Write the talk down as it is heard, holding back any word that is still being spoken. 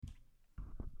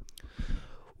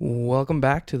Welcome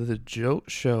back to the Jote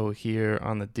Show here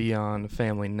on the Dion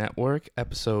Family Network,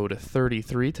 episode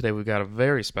 33. Today we've got a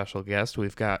very special guest.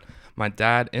 We've got my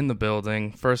dad in the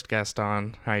building. First guest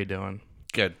on. How you doing?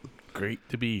 Good. Great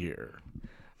to be here.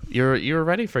 You're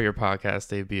ready for your podcast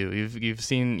debut. You've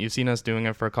seen us doing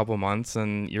it for a couple months,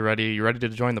 and you're ready to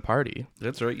join the party.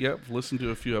 That's right. Yep. Listened to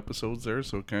a few episodes there,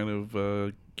 so kind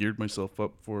of geared myself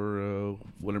up for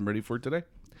what I'm ready for today.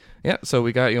 Yeah, so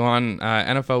we got you on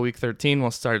NFL Week 13. We'll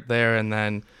start there, and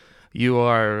then you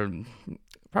are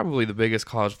probably the biggest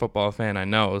college football fan I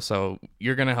know, so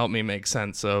you're going to help me make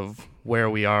sense of where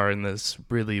we are in this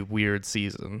really weird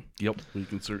season. Yep, we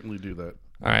can certainly do that.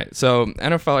 All right, so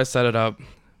NFL, I set it up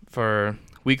for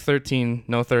Week 13,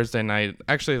 no Thursday night.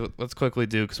 Actually, let's quickly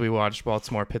do, because we watched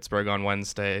Baltimore-Pittsburgh on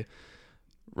Wednesday.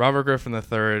 Robert Griffin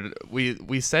III,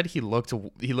 we said he looked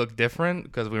different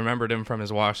because we remembered him from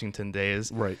his Washington days.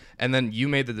 Right. And then you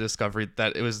made the discovery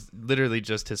that it was literally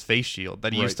just his face shield,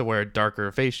 that he used to wear a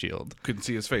darker face shield. Couldn't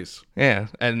see his face. Yeah.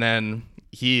 And then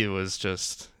he was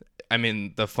just,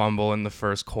 the fumble in the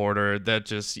first quarter, that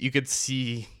just, you could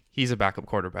see he's a backup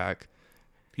quarterback.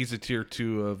 He's a tier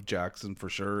 2 of Jackson for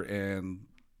sure. And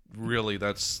really,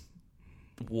 that's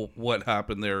what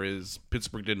happened there is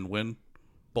Pittsburgh didn't win.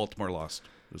 Baltimore lost.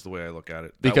 Is the way I look at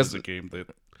it. That was a game that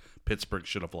Pittsburgh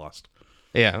should have lost.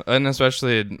 Yeah, and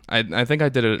especially, I think I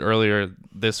did it earlier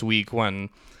this week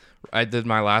when I did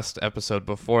my last episode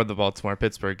before the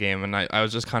Baltimore-Pittsburgh game, and I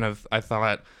was just I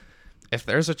thought, if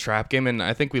there's a trap game, and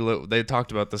I think they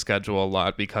talked about the schedule a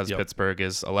lot because Pittsburgh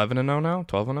is 11-0 now,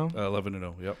 12-0?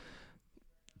 11-0, yep.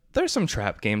 There's some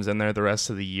trap games in there the rest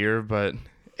of the year, but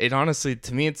it honestly,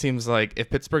 to me, it seems like if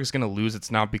Pittsburgh's going to lose,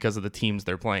 it's not because of the teams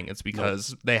they're playing. It's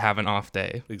because they have an off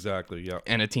day. Exactly, yeah.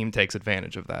 And a team takes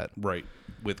advantage of that. Right,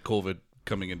 with COVID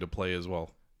coming into play as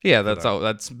well. Yeah,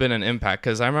 that's been an impact.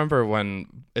 Because I remember when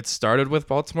it started with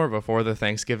Baltimore before the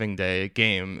Thanksgiving Day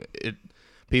game,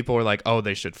 people were like, oh,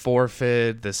 they should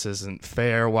forfeit. This isn't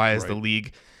fair. Why is the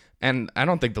league... And I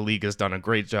don't think the league has done a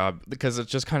great job because it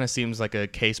just kind of seems like a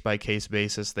case-by-case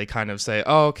basis. They kind of say,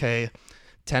 oh, okay,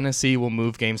 Tennessee will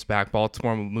move games back.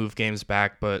 Baltimore will move games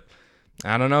back. But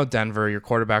I don't know, Denver, your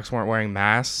quarterbacks weren't wearing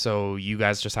masks, so you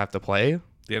guys just have to play.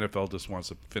 The NFL just wants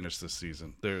to finish this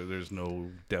season. There's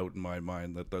no doubt in my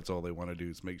mind that that's all they want to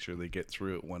do is make sure they get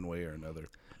through it one way or another.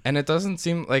 And it doesn't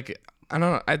seem like, I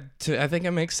don't know, I think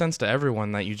it makes sense to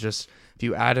everyone that if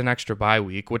you add an extra bye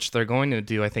week, which they're going to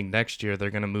do, I think next year, they're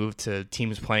going to move to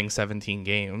teams playing 17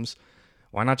 games.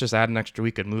 Why not just add an extra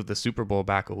week and move the Super Bowl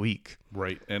back a week?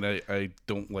 Right, and I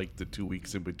don't like the 2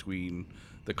 weeks in between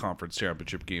the conference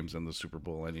championship games and the Super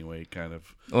Bowl anyway, kind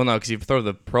of. Well, no, because you throw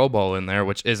the Pro Bowl in there,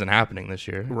 which isn't happening this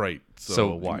year. Right,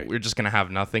 so why? We're just going to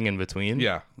have nothing in between?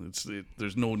 Yeah,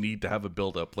 there's no need to have a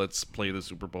build-up. Let's play the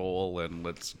Super Bowl and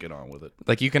let's get on with it.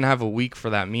 Like, you can have a week for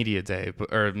that media day,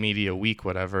 or media week,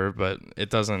 whatever, but it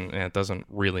doesn't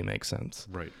really make sense.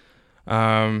 Right.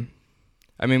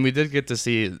 We did get to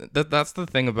see that's the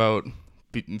thing about,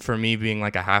 for me, being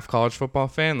like a half college football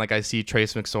fan. Like, I see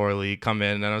Trace McSorley come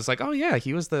in and I was like, oh yeah,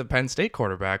 he was the Penn State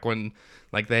quarterback when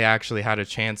like they actually had a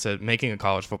chance at making a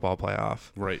college football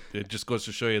playoff. Right. It just goes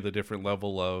to show you the different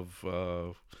level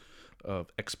of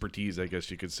expertise, I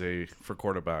guess you could say, for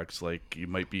quarterbacks. Like, you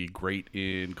might be great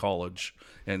in college,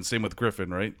 and same with Griffin,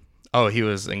 right? Oh, he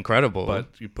was incredible. But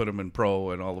you put him in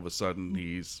pro, and all of a sudden,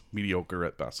 he's mediocre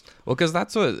at best. Well, because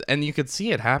that's what... And you could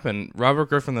see it happen. Robert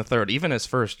Griffin III, even his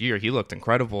first year, he looked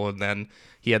incredible. And then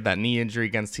he had that knee injury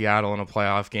against Seattle in a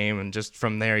playoff game. And just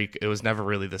from there, it was never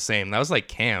really the same. That was like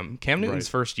Cam. Cam Newton's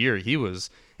first year, he was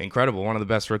incredible. One of the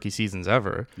best rookie seasons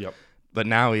ever. Yep. But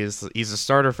now he's a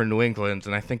starter for New England.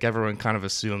 And I think everyone kind of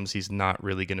assumes he's not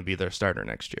really going to be their starter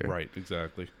next year. Right,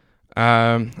 exactly.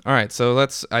 All right, so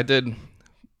I did...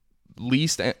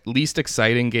 least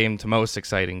exciting game to most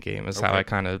exciting game is how I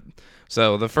kind of...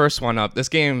 So the first one up, this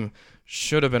game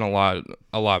should have been a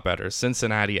lot better.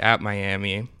 Cincinnati at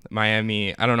Miami.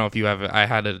 Miami, I don't know if you have it. I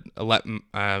had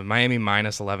Miami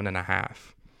minus 11.5.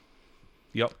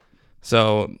 Yep.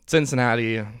 So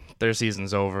Cincinnati, their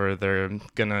season's over. They're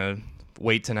going to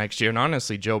wait to next year. And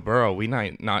honestly, Joe Burrow, we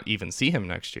might not even see him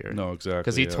next year. No, exactly.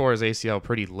 Because he tore his ACL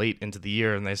pretty late into the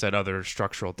year, and they said other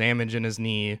structural damage in his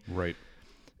knee. Right.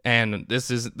 And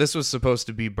this was supposed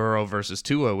to be Burrow versus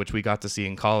Tua, which we got to see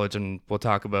in college, and we'll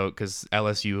talk about because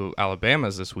LSU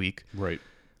Alabama's this week. Right.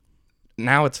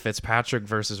 Now it's Fitzpatrick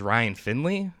versus Ryan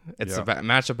Finley. It's a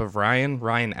matchup of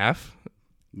Ryan F.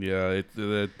 Yeah,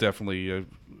 it definitely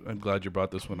I'm glad you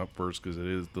brought this one up first because it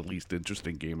is the least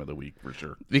interesting game of the week for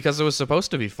sure. Because it was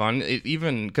supposed to be fun,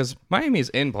 even because Miami's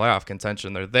in playoff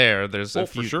contention. They're there. There's a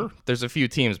few, for sure. There's a few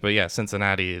teams, but yeah,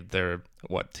 Cincinnati, they're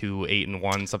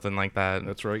 2-8-1, something like that.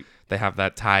 That's right. They have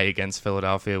that tie against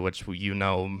Philadelphia, which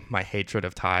my hatred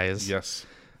of ties. Yes.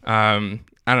 I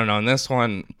don't know. In this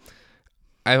one,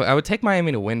 I would take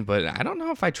Miami to win, but I don't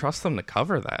know if I trust them to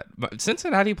cover that. But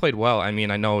Cincinnati played well. I mean,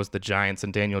 I know it was the Giants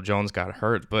and Daniel Jones got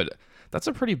hurt, but that's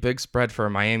a pretty big spread for a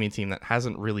Miami team that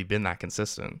hasn't really been that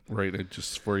consistent. Right. And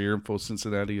just for your info,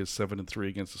 Cincinnati is 7-3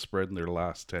 against the spread in their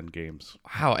last 10 games.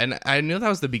 Wow. And I knew that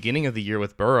was the beginning of the year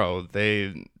with Burrow.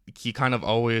 He kind of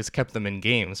always kept them in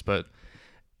games, but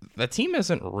the team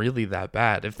isn't really that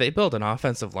bad. If they build an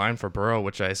offensive line for Burrow,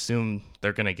 which I assume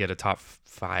they're going to get a top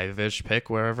 5-ish pick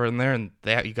wherever in there, and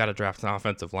you got to draft an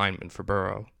offensive lineman for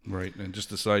Burrow. Right. And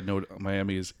just a side note,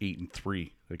 Miami is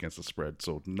 8-3 against the spread,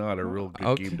 so not a real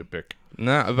good game to pick.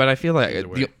 No, but I feel like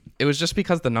it was just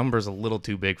because the number's a little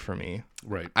too big for me.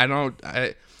 Right.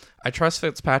 I trust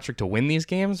Fitzpatrick to win these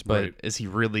games, but Right. Is he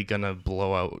really going to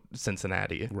blow out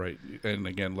Cincinnati? Right. And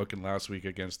again, looking last week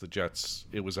against the Jets,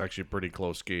 it was actually a pretty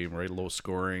close game, right? Low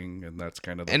scoring, and that's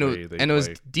kind of the way they play. It was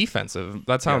defensive.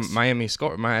 That's how Yes. Miami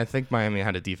scored. I think Miami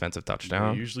had a defensive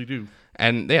touchdown. They usually do.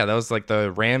 And yeah, that was like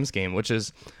the Rams game, which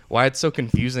is why it's so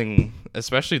confusing,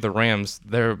 especially the Rams.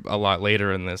 They're a lot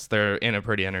later in this. They're in a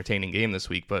pretty entertaining game this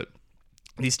week, but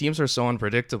these teams are so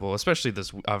unpredictable, especially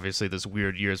this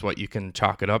weird year is what you can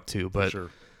chalk it up to. But Sure.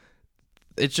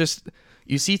 It's just,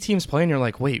 you see teams play and you're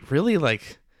like, wait, really?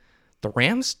 Like, the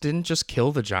Rams didn't just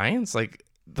kill the Giants? Like,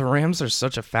 the Rams are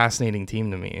such a fascinating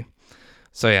team to me.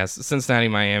 So yeah, Cincinnati,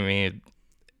 Miami.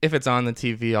 If it's on the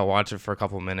TV, I'll watch it for a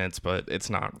couple minutes, but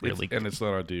it's not really. It's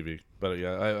not on TV. But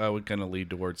yeah, I would kind of lead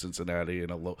towards Cincinnati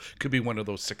and could be one of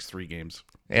those 6-3 games.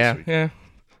 Yeah.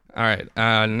 All right.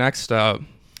 Next up,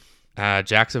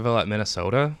 Jacksonville at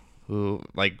Minnesota.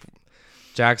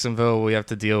 Jacksonville, we have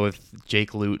to deal with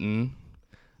Jake Luton.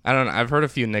 I don't know. I've heard a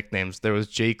few nicknames. There was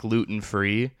Jake Luton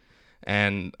Free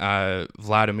and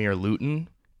Vladimir Luton.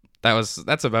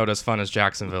 That's about as fun as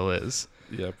Jacksonville is.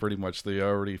 Yeah, pretty much. They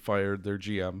already fired their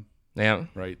GM. Yeah.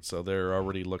 Right. So they're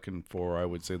already looking for, I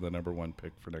would say, the number 1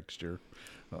 pick for next year.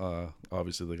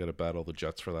 Obviously, they got to battle the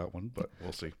Jets for that one, but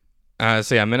we'll see.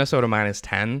 So yeah, Minnesota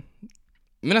 -10.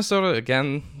 Minnesota,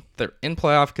 again, they're in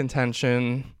playoff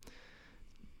contention.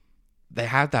 They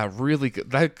had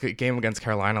that game against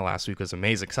Carolina last week was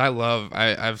amazing because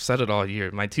I've said it all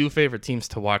year. My 2 favorite teams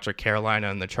to watch are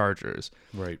Carolina and the Chargers.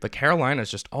 Right. But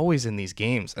Carolina's just always in these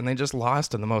games, and they just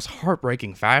lost in the most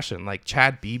heartbreaking fashion. Like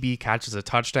Chad Beebe catches a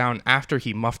touchdown after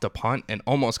he muffed a punt and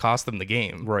almost cost them the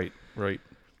game. Right.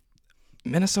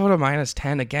 Minnesota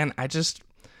 -10 again.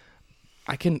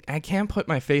 I can't put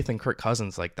my faith in Kirk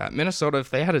Cousins like that. Minnesota, if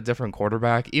they had a different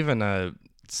quarterback, even a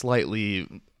slightly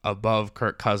above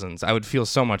Kirk Cousins, I would feel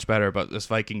so much better about this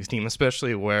Vikings team,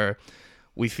 especially where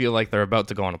we feel like they're about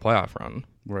to go on a playoff run.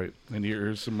 Right. And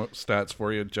here's some stats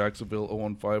for you. Jacksonville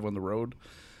 0-5 on the road.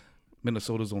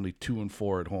 Minnesota's only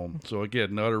 2-4 at home. So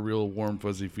again, not a real warm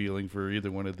fuzzy feeling for either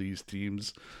one of these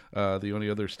teams. The only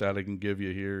other stat I can give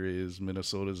you here is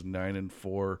Minnesota's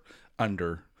 9-4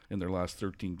 under in their last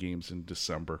 13 games in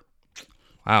December.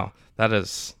 Wow,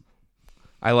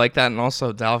 I like that. And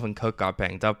also Dalvin Cook got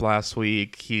banged up last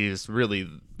week. He's really,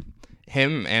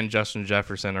 him and Justin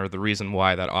Jefferson are the reason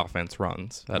why that offense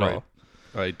runs at all.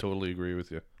 I totally agree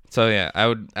with you. So yeah,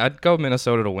 I'd go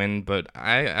Minnesota to win, but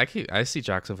I see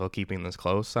Jacksonville keeping this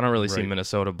close. I don't really see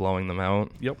Minnesota blowing them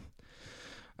out. Yep.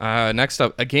 Next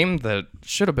up, a game that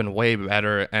should have been way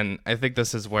better, and I think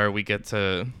this is where we get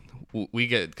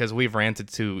because we've ranted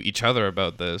to each other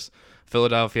about this.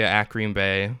 Philadelphia at Green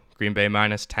Bay. Green Bay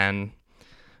 -10.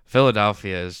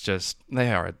 Philadelphia is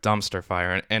they are a dumpster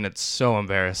fire, and it's so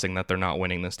embarrassing that they're not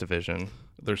winning this division.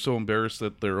 They're so embarrassed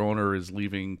that their owner is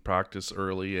leaving practice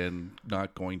early and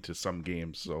not going to some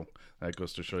games. So that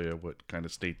goes to show you what kind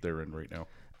of state they're in right now.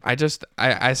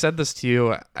 I said this to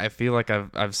you. I feel like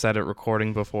I've said it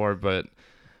recording before, but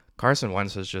Carson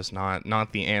Wentz is just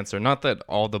not the answer. Not that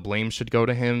all the blame should go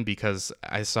to him, because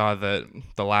I saw that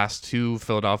the last 2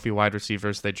 Philadelphia wide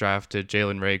receivers they drafted,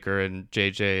 Jalen Reagor and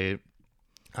JJ,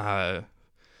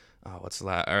 what's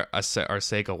that?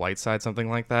 Arcega Whiteside, something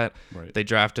like that. Right. They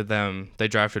drafted them. They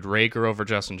drafted Reagor over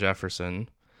Justin Jefferson,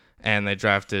 and they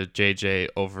drafted JJ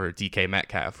over DK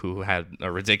Metcalf, who had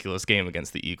a ridiculous game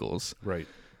against the Eagles. Right.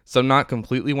 So not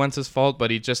completely Wentz's fault, but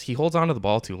he holds on to the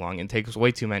ball too long and takes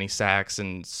way too many sacks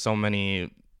and so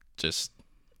many just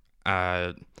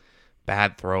bad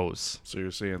throws. So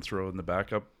you're saying throw in the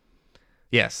backup?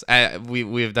 Yes,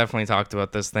 we've definitely talked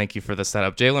about this. Thank you for the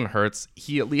setup. Jalen Hurts,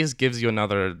 he at least gives you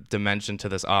another dimension to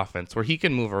this offense where he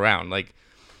can move around. Like,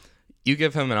 you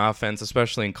give him an offense,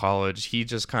 especially in college, he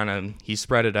just he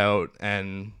spread it out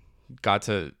and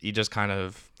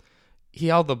he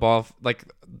held the ball. Like,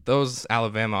 those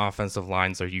Alabama offensive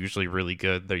lines are usually really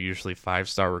good. They're usually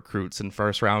 5-star recruits and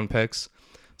first-round picks,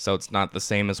 so it's not the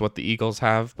same as what the Eagles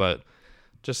have, but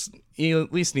just you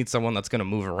at least need someone that's going to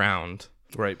move around.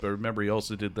 Right, but remember, he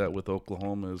also did that with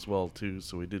Oklahoma as well, too.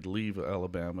 So he did leave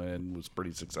Alabama and was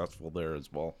pretty successful there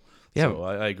as well. Yeah, so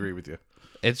I agree with you.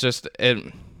 It's just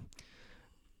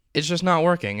not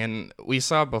working. And we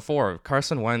saw before,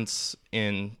 Carson Wentz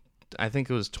in, I think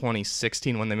it was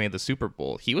 2016 when they made the Super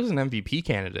Bowl. He was an MVP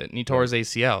candidate, and he tore his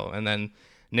ACL. And then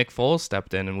Nick Foles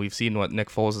stepped in, and we've seen what Nick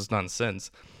Foles has done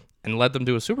since, and led them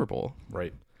to a Super Bowl.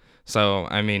 Right. So,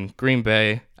 I mean, Green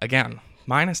Bay, again,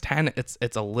 -10,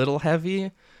 it's a little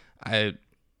heavy. I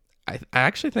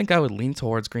actually think I would lean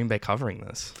towards Green Bay covering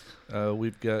this.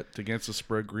 We've got against the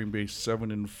spread Green Bay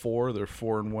 7-4. They're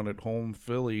 4-1 at home.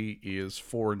 Philly is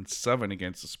 4-7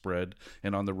 against the spread,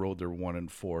 and on the road they're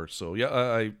 1-4. So yeah,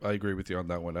 I agree with you on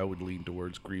that one. I would lean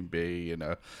towards Green Bay in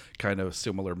a kind of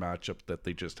similar matchup that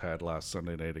they just had last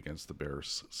Sunday night against the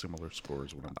Bears. Similar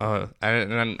scores.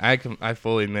 I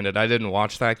fully admit it. I didn't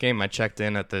watch that game. I checked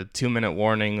in at the 2-minute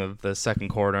warning of the second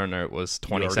quarter, and it was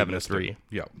 27-3.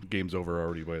 Yeah, game's over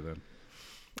already by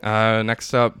then.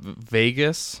 Next up,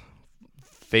 Vegas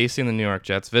facing the New York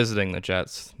Jets, visiting the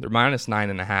Jets. They're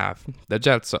 -9.5. The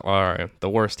Jets are the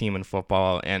worst team in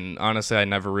football, and honestly, I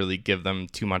never really give them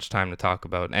too much time to talk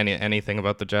about anything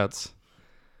about the Jets.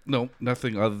 No,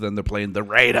 nothing other than they're playing the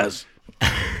Raiders.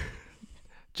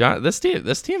 John, this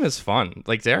team is fun.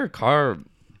 Like, Derek Carr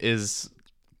is.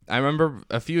 I remember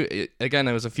it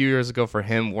was a few years ago for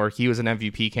him where he was an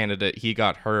MVP candidate. He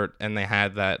got hurt, and they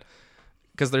had that.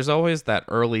 Because there's always that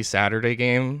early Saturday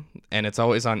game, and it's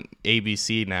always on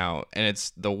ABC now, and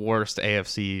it's the worst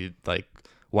AFC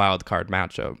wild card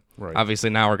matchup. Right. Obviously,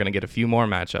 now we're gonna get a few more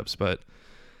matchups, but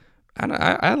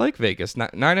I like Vegas.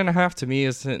 9.5 to me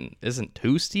isn't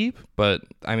too steep, but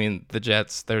I mean the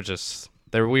Jets,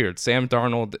 they're weird. Sam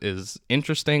Darnold is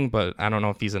interesting, but I don't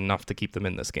know if he's enough to keep them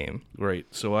in this game. Right.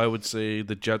 So I would say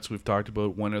the Jets, we've talked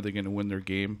about, when are they going to win their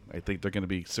game? I think they're going to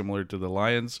be similar to the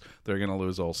Lions. They're going to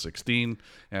lose all 16.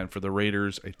 And for the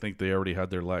Raiders, I think they already had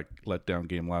their letdown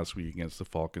game last week against the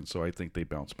Falcons, so I think they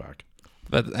bounce back.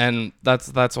 And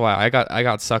that's why I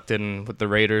got sucked in with the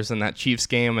Raiders in that Chiefs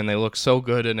game, and they looked so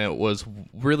good, and it was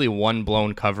really one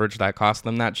blown coverage that cost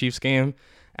them that Chiefs game,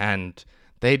 and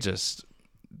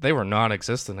they were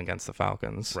non-existent against the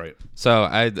Falcons. Right. So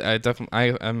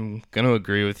I'm going to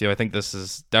agree with you. I think this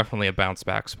is definitely a bounce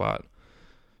back spot.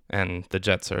 And the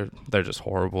Jets they're just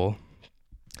horrible.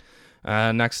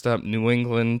 Next up, New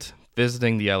England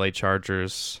visiting the LA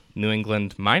Chargers. New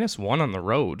England -1 on the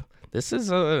road. This is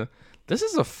a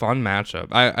fun matchup.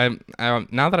 I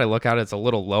now that I look at it, it's a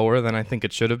little lower than I think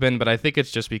it should have been, but I think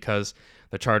it's just because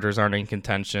the Chargers aren't in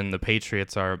contention. The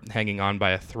Patriots are hanging on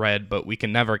by a thread, but we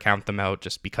can never count them out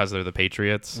just because they're the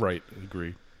Patriots. Right,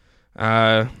 agree.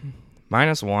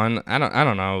 -1. I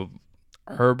don't know.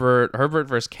 Herbert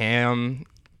versus Cam.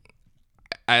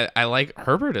 I like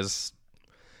Herbert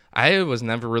I was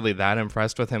never really that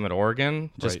impressed with him at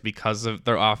Oregon, just because of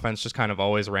their offense just kind of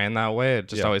always ran that way. It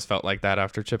just always felt like that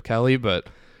after Chip Kelly, but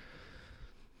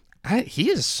he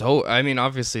is so. I mean,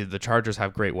 obviously the Chargers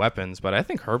have great weapons, but I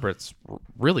think Herbert's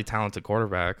really talented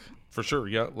quarterback. For sure,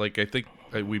 yeah. Like, I think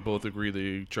we both agree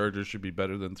the Chargers should be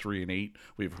better than 3-8.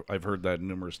 I've heard that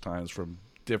numerous times from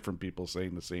different people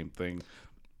saying the same thing.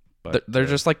 But they're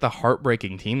just like the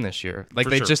heartbreaking team this year. Like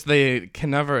they can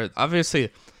never.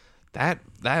 Obviously, that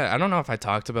I don't know if I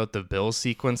talked about the Bills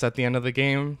sequence at the end of the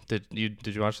game. Did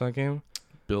you watch that game?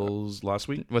 Bills last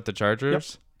week with the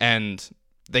Chargers, and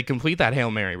they complete that Hail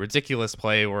Mary, ridiculous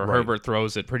play where Herbert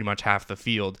throws it pretty much half the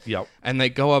field. Yep. And they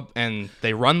go up and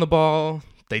they run the ball.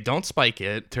 They don't spike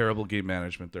it. Terrible game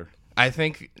management there. I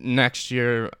think next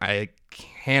year, I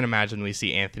can't imagine we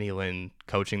see Anthony Lynn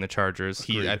coaching the Chargers.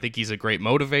 I think he's a great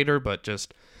motivator, but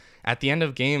just at the end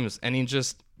of games, and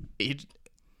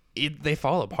they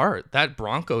fall apart. That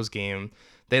Broncos game,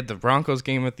 they had the Broncos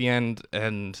game at the end,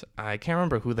 and I can't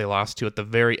remember who they lost to at the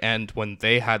very end when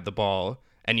they had the ball,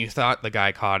 and you thought the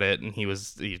guy caught it, and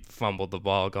he fumbled the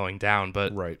ball going down.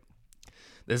 But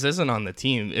this isn't on the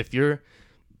team. If you're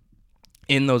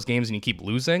in those games and you keep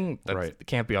losing, Right.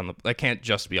 that can't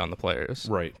just be on the players.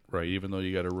 Right. Even though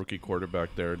you got a rookie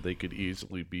quarterback there, they could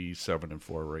easily be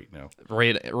 7-4 right now.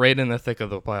 Right in the thick of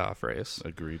the playoff race.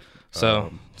 Agreed.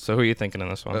 So who are you thinking in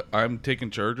this one? I'm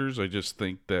taking Chargers. I just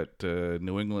think that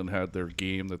New England had their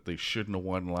game that they shouldn't have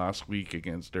won last week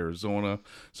against Arizona.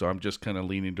 So I'm just kind of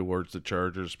leaning towards the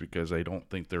Chargers because I don't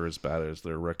think they're as bad as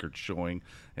their record's showing,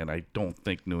 and I don't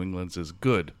think New England's as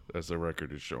good as their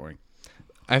record is showing.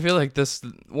 I feel like this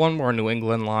one more New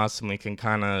England loss and we can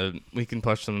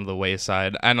push them to the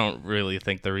wayside. I don't really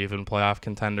think they're even playoff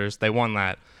contenders. They won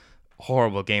that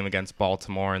horrible game against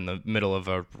Baltimore in the middle of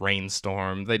a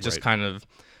rainstorm. They just kind of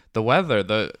the weather.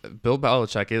 Bill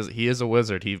Belichick is a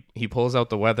wizard. He pulls out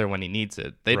the weather when he needs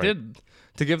it. They did,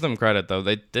 to give them credit though,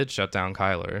 they did shut down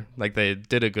Kyler. Like they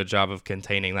did a good job of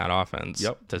containing that offense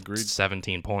to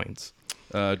 17 points.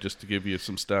 Just to give you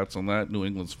some stats on that, New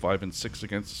England's 5-6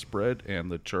 against the spread,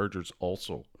 and the Chargers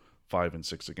also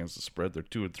 5-6 against the spread. They're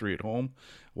 2-3 at home,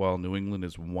 while New England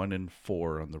is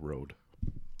 1-4 on the road.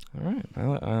 All right,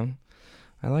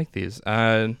 I like these.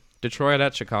 Detroit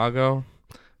at Chicago.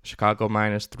 Chicago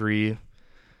 -3.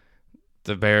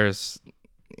 The Bears,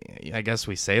 I guess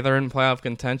we say they're in playoff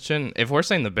contention. If we're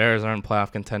saying the Bears are in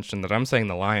playoff contention, then I'm saying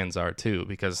the Lions are too,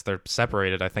 because they're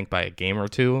separated, I think, by a game or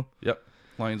two. Yep.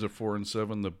 Lions are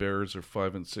 4-7. The Bears are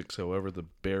 5-6. However, the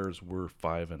Bears were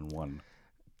 5-1.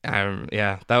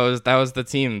 Yeah, that was the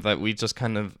team that we just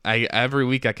kind of. Every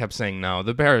week I kept saying no.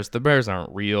 The Bears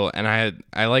aren't real, and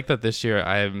I like that this year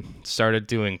I started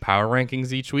doing power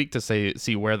rankings each week to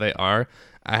see where they are.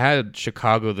 I had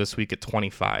Chicago this week at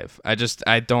 25.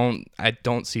 I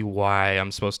don't see why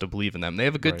I'm supposed to believe in them. They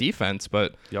have a good defense,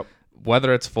 but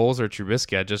whether it's Foles or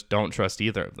Trubisky, I just don't trust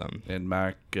either of them. And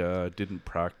Mac didn't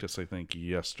practice, I think,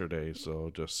 yesterday.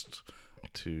 So just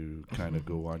to kind of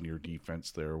go on your defense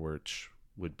there, which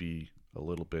would be a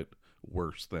little bit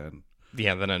worse than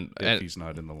if he's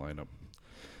not in the lineup.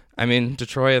 I mean,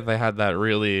 Detroit, they had that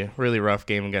really, really rough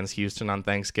game against Houston on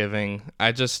Thanksgiving.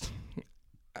 I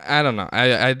don't know.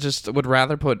 I just would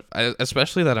rather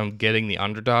especially that I'm getting the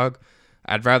underdog,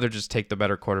 I'd rather just take the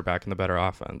better quarterback and the better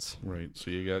offense. Right.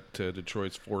 So you got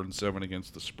Detroit's 4-7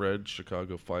 against the spread.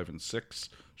 Chicago 5-6.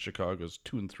 Chicago's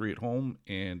 2-3 at home,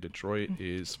 and Detroit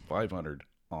is 500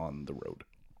 on the road.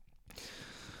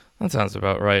 That sounds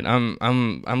about right.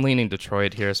 I'm leaning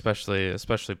Detroit here, especially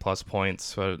plus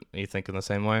points. Are you thinking the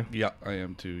same way? Yeah, I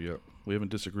am too. Yeah, we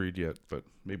haven't disagreed yet, but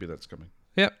maybe that's coming.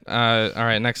 Yep. All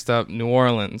right. Next up, New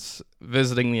Orleans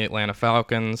visiting the Atlanta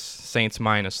Falcons. Saints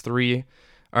 -3.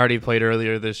 Already played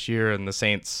earlier this year, and the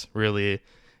Saints really,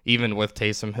 even with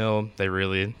Taysom Hill, they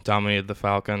really dominated the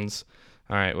Falcons.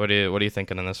 All right, what are you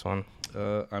thinking in this one?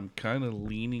 I'm kind of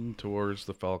leaning towards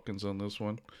the Falcons on this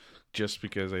one, just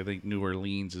because I think New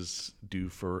Orleans is due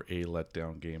for a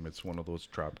letdown game. It's one of those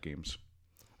trap games.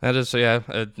 That is,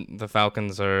 the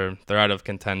Falcons they're out of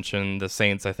contention. The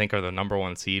Saints, I think, are the number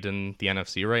 1 seed in the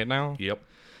NFC right now. Yep.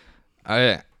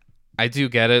 I do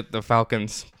get it. The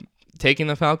Falcons. Taking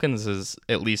the Falcons is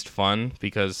at least fun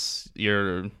because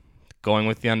you're going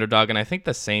with the underdog. And I think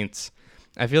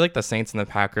I feel like the Saints and the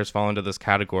Packers fall into this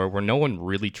category where no one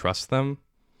really trusts them,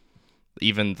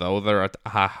 even though they're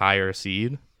a higher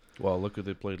seed. Well, look who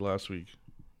they played last week.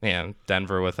 Yeah,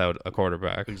 Denver without a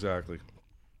quarterback. Exactly.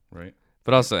 Right.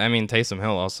 But also, I mean, Taysom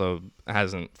Hill also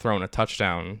hasn't thrown a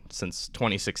touchdown since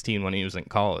 2016 when he was in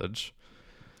college.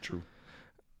 True.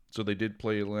 So they did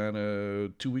play Atlanta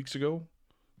 2 weeks ago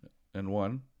and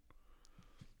won.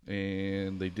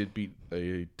 And they did beat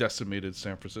a decimated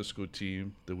San Francisco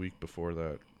team the week before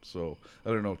that. So, I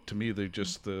don't know. To me, they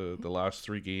just the last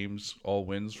 3 games, all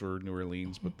wins for New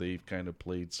Orleans, but they've kind of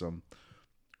played some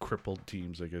crippled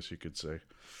teams, I guess you could say.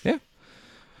 Yeah.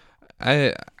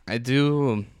 I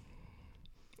do.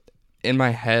 In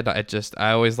my head,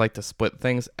 I always like to split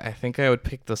things. I think I would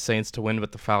pick the Saints to win,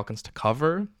 but the Falcons to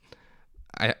cover.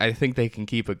 I think they can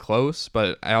keep it close,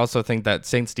 but I also think that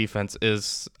Saints defense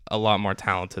is a lot more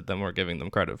talented than we're giving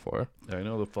them credit for. I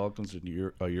know the Falcons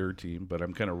are your team, but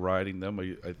I'm kind of riding them.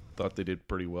 I thought they did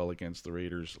pretty well against the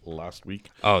Raiders last week.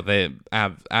 Oh, they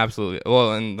absolutely.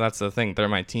 Well, and that's the thing. They're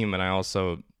my team, and I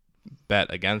also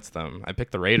bet against them. I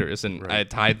picked the Raiders, and I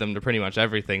tied them to pretty much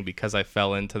everything because I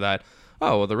fell into that.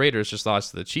 Oh, well, the Raiders just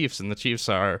lost to the Chiefs, and the Chiefs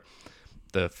are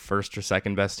the first or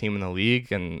second best team in the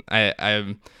league. And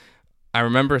I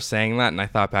remember saying that, and I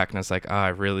thought back, and I was like, I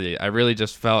really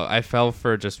just fell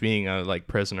for just being a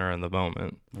prisoner in the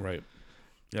moment. Right.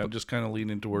 Yeah, I'm just kind of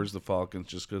leaning towards the Falcons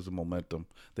just because of momentum.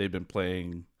 They've been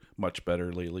playing much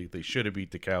better lately. They should have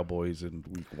beat the Cowboys in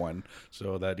week 1,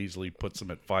 so that easily puts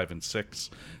them at 5-6.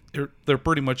 They're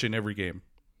pretty much in every game.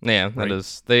 Yeah, that right?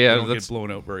 is. They don't get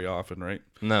blown out very often, right?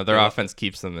 No, their offense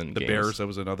keeps them in the games. Bears, that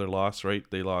was another loss, right?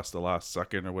 They lost the last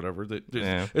second or whatever.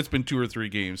 It's been 2 or 3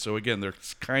 games. So, again, they're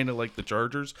kind of like the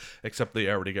Chargers, except they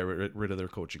already got rid of their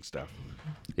coaching staff.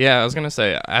 Yeah, I was going to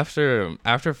say,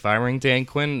 after firing Dan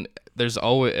Quinn, it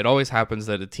always happens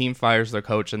that a team fires their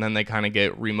coach and then they kind of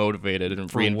get remotivated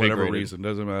and reinvigorated. For whatever reason.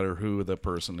 Doesn't matter who the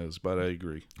person is, but I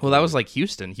agree. Well, that was like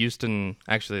Houston. Houston,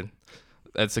 actually,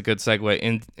 that's a good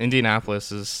segue.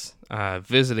 Indianapolis is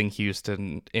visiting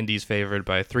Houston. Indy's favored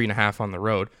by 3.5 on the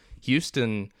road.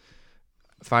 Houston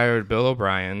fired Bill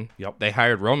O'Brien. Yep. They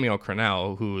hired Romeo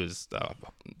Crennel, who is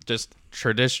just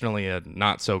traditionally a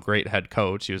not so great head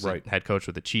coach. He was a head coach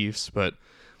with the Chiefs, but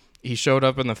he showed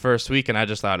up in the first week, and I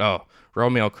just thought, oh,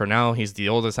 Romeo Crennel, he's the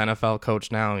oldest NFL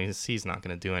coach now. He's not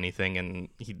going to do anything, and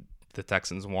the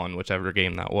Texans won whichever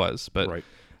game that was. But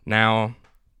now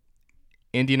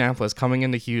Indianapolis coming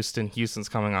into Houston. Houston's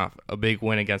coming off a big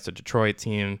win against a Detroit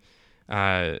team.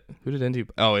 Who did Indy?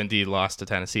 Oh, Indy lost to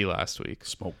Tennessee last week.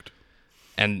 Smoked.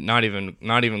 And not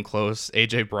even close.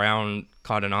 A.J. Brown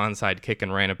caught an onside kick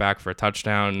and ran it back for a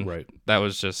touchdown. Right. That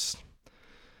was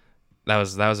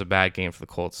a bad game for the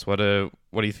Colts. What are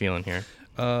you feeling here?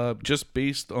 Just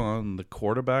based on the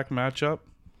quarterback matchup,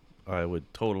 I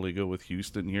would totally go with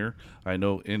Houston here. I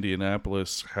know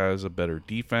Indianapolis has a better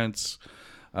defense,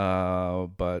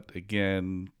 but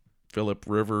again, Phillip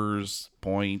Rivers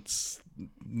points.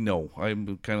 No,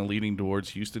 I'm kind of leaning towards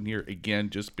Houston here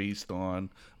again, just based on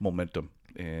momentum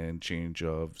and change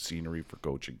of scenery for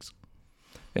coachings.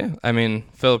 Yeah, I mean,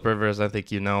 Phillip Rivers, I think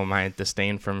my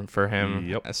disdain for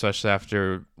him, especially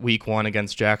after week 1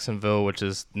 against Jacksonville, which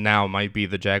is now might be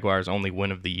the Jaguars' only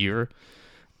win of the year.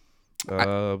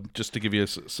 Just to give you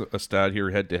a stat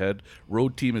here, head-to-head,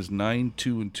 road team is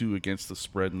 9-2-2 against the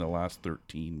spread in the last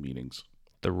 13 meetings.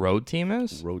 The road team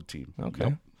is? Road team. Okay.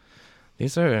 Yep.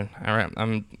 These are all right.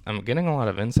 I'm getting a lot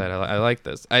of insight. I like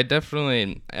this. I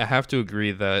have to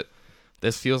agree that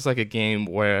this feels like a game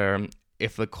where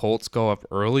if the Colts go up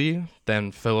early,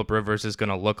 then Phillip Rivers is going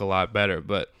to look a lot better.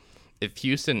 But if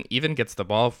Houston even gets the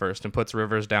ball first and puts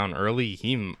Rivers down early,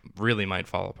 he really might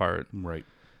fall apart. Right.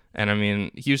 And I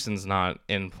mean, Houston's not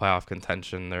in playoff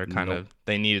contention. They're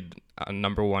they need a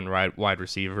number 1 wide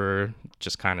receiver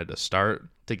just kind of to start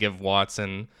to give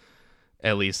Watson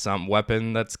at least some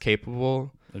weapon that's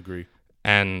capable. Agree.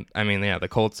 And I mean, yeah, the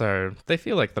Colts they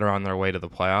feel like they're on their way to the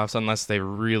playoffs unless they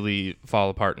really fall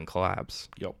apart and collapse.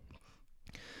 Yep.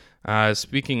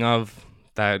 Speaking of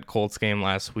that Colts game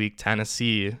last week,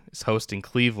 Tennessee is hosting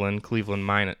Cleveland.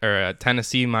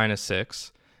 Tennessee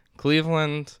 -6.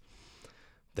 Cleveland,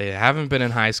 they haven't been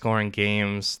in high scoring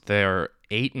games. They're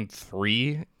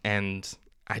 8-3, and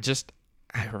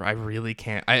I really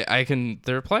can't.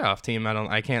 They're a playoff team.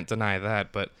 I can't deny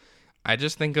that, but I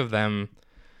just think of them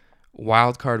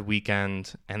wild card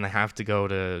weekend, and they have to go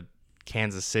to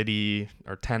Kansas City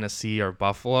or Tennessee or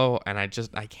Buffalo, and I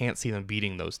can't see them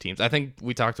beating those teams. I think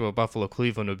we talked about Buffalo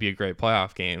Cleveland would be a great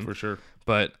playoff game for sure,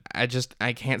 but I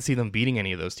can't see them beating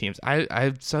any of those teams.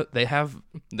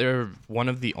 They're one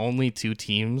of the only 2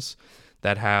 teams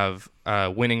that have a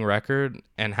winning record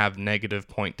and have negative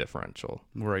point differential.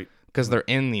 Right. Because they're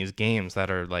in these games that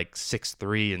are like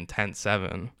 6-3 and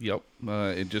 10-7. Yep.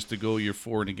 And just to go your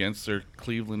for and against there,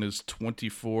 Cleveland is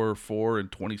 24-4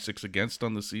 and 26 against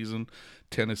on the season.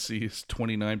 Tennessee is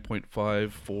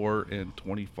 29.5 for and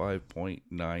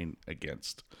 25.9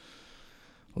 against.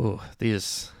 Ooh,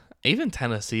 even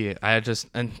Tennessee,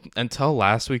 until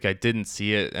last week I didn't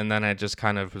see it, and then I just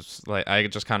kind of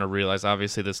realized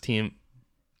obviously this team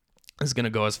is going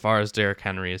to go as far as Derrick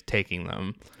Henry is taking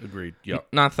them. Agreed. Yeah.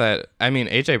 Not that, I mean,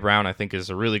 A.J. Brown, I think, is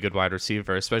a really good wide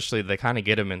receiver, especially they kind of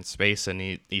get him in space, and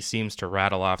he seems to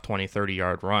rattle off 20,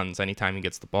 30-yard runs anytime he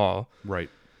gets the ball.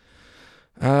 Right.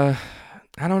 I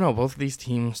don't know. Both of these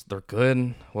teams, they're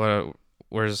good.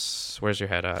 Where's your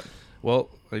head at?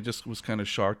 Well, I just was kind of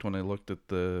shocked when I looked at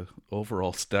the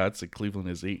overall stats that Cleveland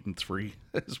is 8-3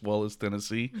 as well as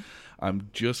Tennessee. I'm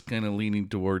just kind of leaning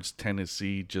towards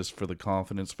Tennessee just for the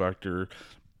confidence factor.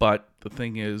 But the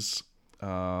thing is,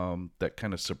 that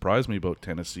kind of surprised me about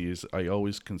Tennessee is I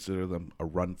always consider them a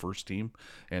run-first team.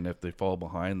 And if they fall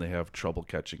behind, they have trouble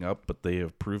catching up. But they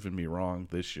have proven me wrong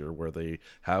this year where they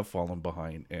have fallen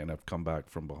behind and have come back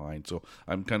from behind. So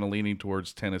I'm kind of leaning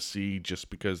towards Tennessee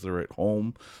just because they're at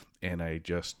home. And I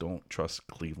just don't trust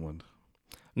Cleveland.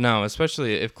 No,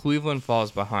 especially if Cleveland falls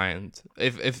behind.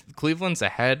 If Cleveland's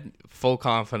ahead, full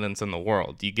confidence in the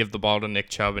world. You give the ball to Nick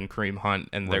Chubb and Kareem Hunt,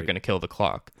 and they're going to kill the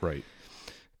clock. Right.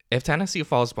 If Tennessee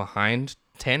falls behind,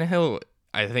 Tannehill,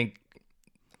 I think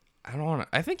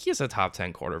he's a top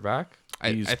 10 quarterback.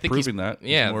 He's I think proving that.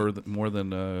 Yeah, He's more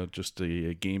than just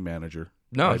a game manager.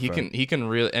 No, he can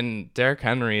really, and Derrick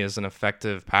Henry is an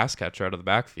effective pass catcher out of the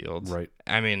backfield. Right.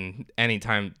 I mean,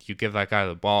 anytime you give that guy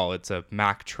the ball, it's a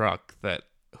Mack truck that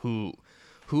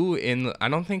I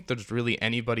don't think there's really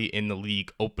anybody in the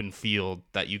league open field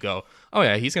that you go, oh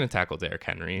yeah, he's going to tackle Derrick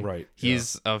Henry. Right.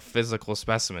 He's a physical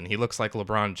specimen. He looks like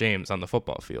LeBron James on the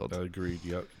football field. Agreed.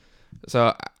 Yep.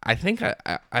 So I think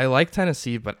I like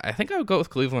Tennessee, but I think I would go with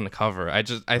Cleveland to cover. I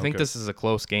think this is a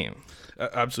close game.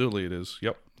 Absolutely, it is.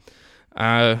 Yep.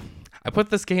 I put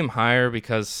this game higher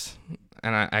because,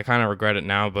 and I kind of regret it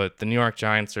now, but the New York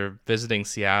Giants are visiting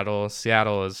Seattle.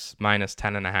 Seattle is minus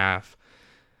 10.5.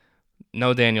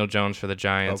 No Daniel Jones for the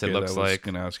Giants, okay, it looks like. I was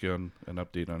going to ask you an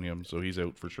update on him, so he's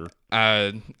out for sure.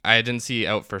 I didn't see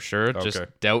out for sure, just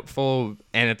doubtful,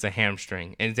 and it's a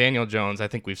hamstring. And Daniel Jones, I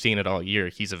think we've seen it all year.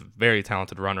 He's a very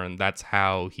talented runner, and that's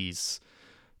how he's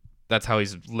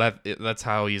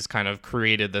kind of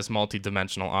created this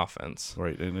multi-dimensional offense.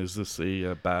 Right, and is this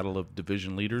a battle of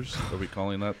division leaders? Are we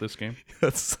calling that this game?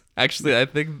 That's actually, I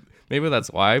think maybe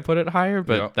that's why I put it higher,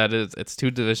 but it's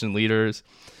two division leaders.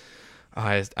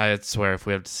 I swear if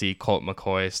we have to see Colt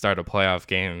McCoy start a playoff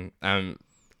game,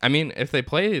 I mean, if they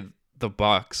play the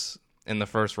Bucs in the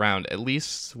first round, at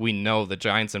least we know the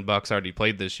Giants and Bucs already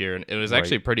played this year, and it was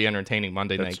actually a pretty entertaining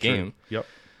Monday night game. Yep.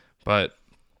 But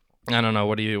I don't know.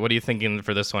 What are you thinking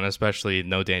for this one, especially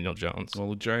no Daniel Jones?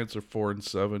 Well, the Giants are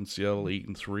 4-7, Seattle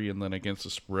 8-3, and then against the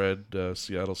spread,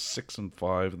 Seattle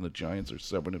 6-5, and the Giants are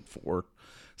 7-4.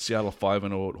 Seattle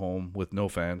 5-0 at home with no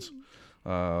fans.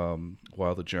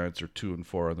 While the Giants are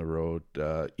 2-4 on the road.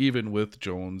 Even with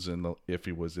Jones if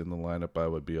he was in the lineup, I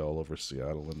would be all over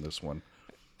Seattle in this one.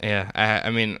 Yeah,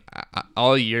 I mean,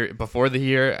 all year before the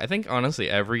year, I think honestly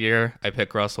every year I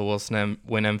pick Russell Wilson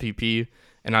win MVP,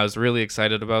 and I was really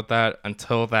excited about that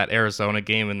until that Arizona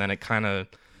game, and then it kind of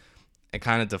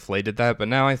deflated that. But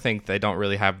now I think they don't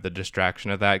really have the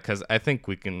distraction of that because I think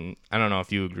we can. I don't know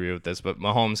if you agree with this, but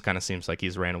Mahomes kind of seems like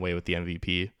he's ran away with the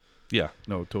MVP. Yeah,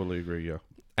 no, totally agree, yeah.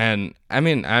 And, I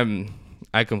mean,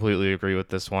 I completely agree with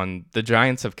this one. The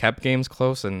Giants have kept games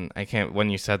close, and when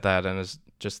you said that, and it's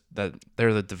just that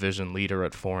they're the division leader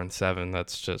at 4-7,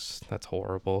 that's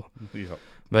horrible. Yeah.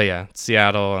 But, yeah,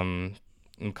 Seattle, I'm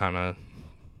kind of,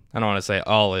 I don't want to say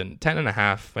all in.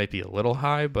 10.5 might be a little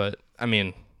high, but, I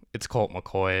mean, it's Colt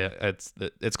McCoy.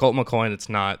 It's Colt McCoy, and it's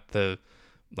not the,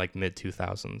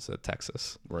 mid-2000s at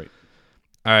Texas. Right.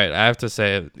 All right, I have to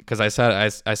say, because I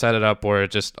set it up where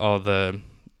just all the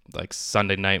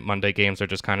Sunday night, Monday games are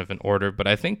just kind of in order, but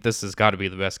I think this has got to be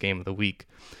the best game of the week.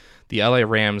 The LA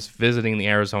Rams visiting the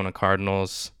Arizona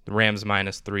Cardinals, the Rams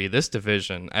 -3. This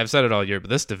division, I've said it all year, but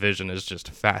this division is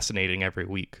just fascinating every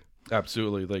week.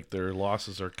 Absolutely, their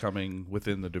losses are coming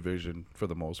within the division for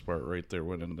the most part, right? They're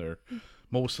winning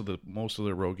most of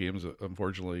their road games.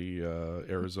 Unfortunately,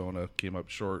 Arizona came up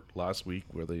short last week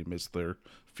where they missed their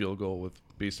field goal with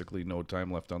basically no time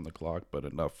left on the clock, but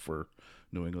enough for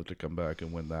New England to come back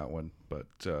and win that one. But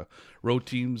road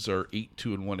teams are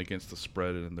 8-2-1 against the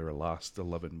spread, and their last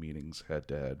 11 meetings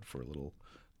head-to-head for a little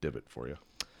divot for you.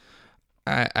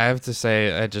 I have to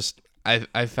say,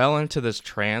 I fell into this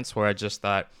trance where I just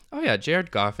thought, oh yeah,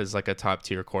 Jared Goff is like a top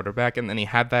tier quarterback, and then he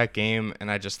had that game, and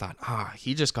I just thought,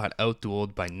 he just got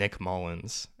outdueled by Nick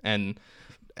Mullins, and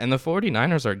the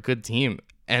 49ers are a good team,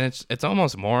 and it's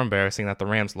almost more embarrassing that the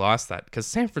Rams lost that because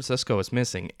San Francisco is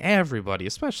missing everybody,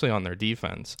 especially on their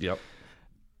defense. Yep.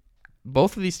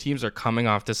 Both of these teams are coming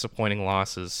off disappointing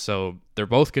losses, so they're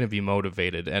both going to be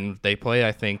motivated, and they play,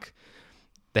 I think.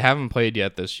 They haven't played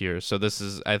yet this year, so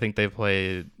I think they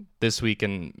play this week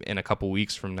and in a couple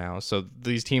weeks from now. So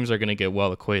these teams are going to get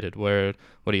well acquainted. What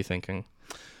are you thinking?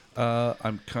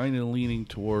 I'm kind of leaning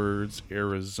towards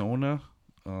Arizona,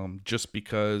 just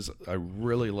because I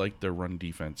really like their run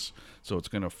defense. So it's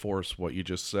going to force what you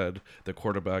just said, the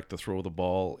quarterback to throw the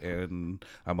ball, and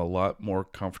I'm a lot more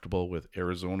comfortable with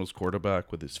Arizona's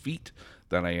quarterback with his feet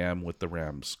than I am with the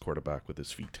Rams quarterback with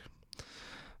his feet.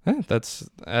 That's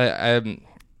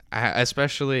I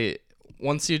especially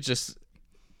once you just,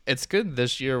 it's good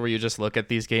this year where you just look at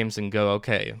these games and go,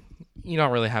 okay, you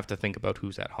don't really have to think about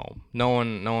who's at home. No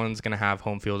one's going to have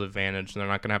home field advantage. They're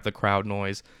not going to have the crowd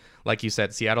noise. Like you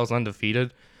said, Seattle's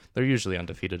undefeated. They're usually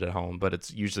undefeated at home, but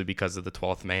it's usually because of the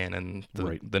 12th man and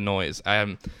the noise.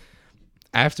 I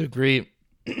have to agree.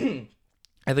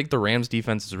 I think the Rams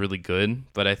defense is really good,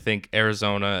 but I think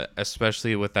Arizona,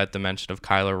 especially with that dimension of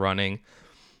Kyler running,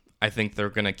 I think they're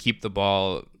going to keep the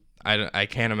ball. I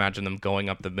can't imagine them going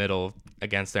up the middle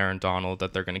against Aaron Donald,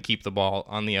 that they're going to keep the ball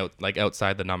on the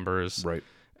outside the numbers. Right.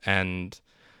 And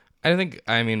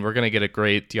I mean, we're going to get a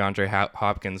great DeAndre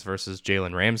Hopkins versus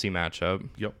Jalen Ramsey matchup.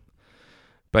 Yep.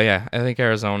 But yeah, I think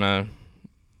Arizona,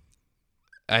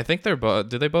 I think they're both,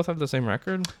 do they both have the same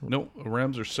record? No,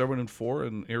 Rams are 7-4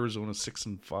 and Arizona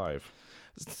 6-5.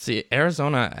 See,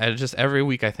 Arizona, just every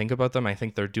week I think about them, I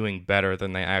think they're doing better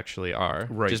than they actually are.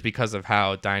 Right. Just because of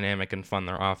how dynamic and fun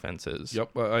their offense is.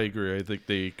 Yep, I agree. I think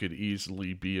they could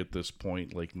easily be at this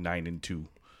point like 9-2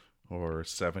 or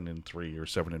 7-3 or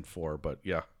 7-4. But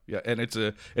yeah, and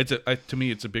to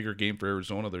me it's a bigger game for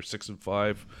Arizona. They're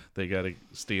 6-5. They got to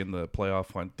stay in the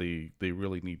playoff hunt. They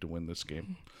really need to win this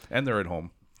game, and they're at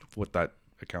home. What that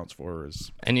accounts for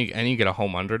is and you get a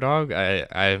home underdog.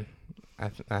 I'd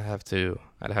have to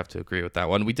agree with that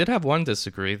one. We did have one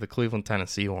disagree, the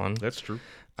Cleveland-Tennessee one. That's true.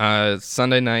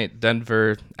 Sunday night,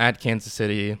 Denver at Kansas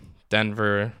City.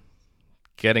 Denver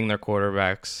getting their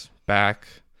quarterbacks back.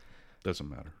 Doesn't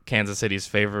matter. Kansas City's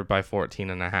favored by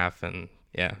 14.5, and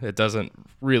yeah, it doesn't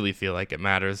really feel like it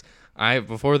matters.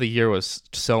 Before the year was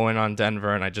so in on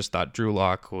Denver, and I just thought Drew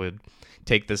Lock would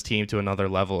take this team to another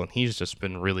level, and he's just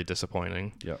been really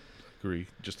disappointing. Yeah. Agree.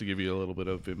 Just to give you a little bit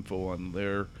of info on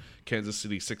there, Kansas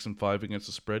City 6-5 against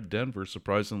the spread. Denver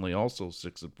surprisingly also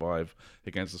 6-5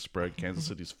 against the spread. Kansas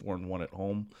City's 4-1 at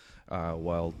home,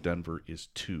 while Denver is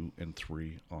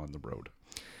 2-3 on the road.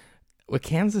 With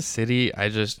Kansas City,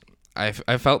 I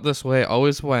felt this way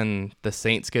always when the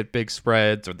Saints get big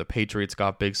spreads or the Patriots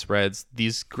got big spreads.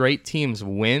 These great teams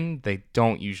win, they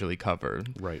don't usually cover.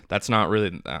 Right. That's not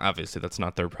really, obviously, that's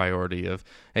not their priority of,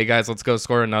 hey guys, let's go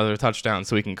score another touchdown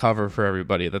so we can cover for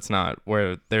everybody. That's not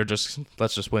where they're just,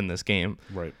 let's just win this game.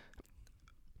 Right.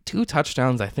 2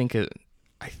 touchdowns, I think is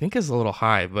a little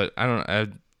high, but I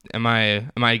don't. Am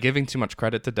I giving too much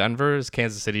credit to Denver? Is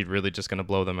Kansas City really just going to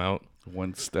blow them out?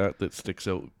 One stat that sticks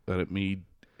out at me.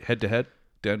 Head-to-head,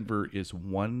 Denver is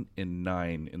 1-9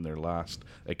 in their last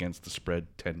against the spread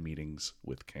 10 meetings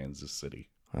with Kansas City.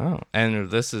 Oh, and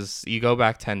this is, you go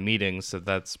back 10 meetings, so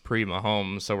that's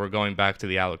pre-Mahomes, so we're going back to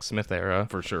the Alex Smith era.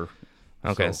 For sure.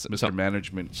 Okay. So Mr.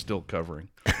 Management still covering.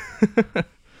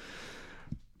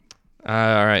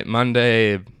 All right,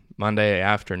 Monday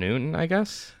afternoon, I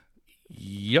guess?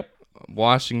 Yep.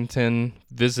 Washington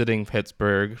visiting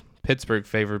Pittsburgh. Pittsburgh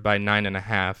favored by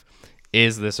 9.5.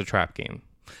 Is this a trap game?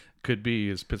 Could be.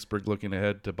 Is Pittsburgh looking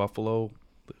ahead to Buffalo,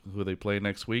 who they play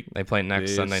next week? They play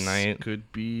next Sunday night.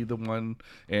 Could be the one.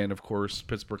 And, of course,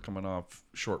 Pittsburgh coming off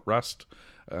short rest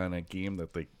and a game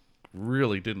that they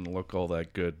really didn't look all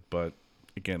that good. But,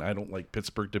 again, I don't like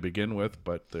Pittsburgh to begin with,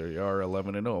 but they are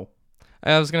 11-0.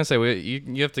 I was going to say,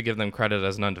 you have to give them credit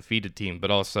as an undefeated team, but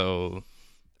also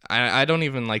I don't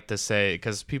even like to say,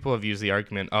 because people have used the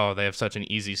argument, oh, they have such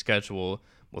an easy schedule.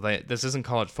 Well, this isn't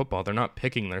college football. They're not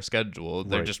picking their schedule.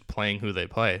 They're just playing who they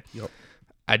play. Yep.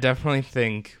 I definitely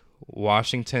think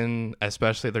Washington,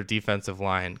 especially their defensive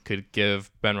line, could give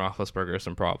Ben Roethlisberger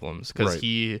some problems. Because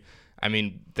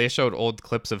they showed old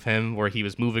clips of him where he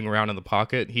was moving around in the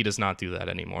pocket. He does not do that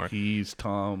anymore. He's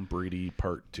Tom Brady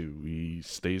part 2. He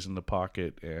stays in the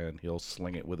pocket, and he'll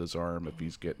sling it with his arm if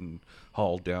he's getting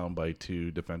hauled down by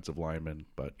 2 defensive linemen.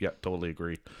 But, yeah, totally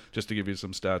agree. Just to give you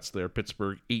some stats there,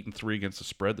 Pittsburgh 8-3 against the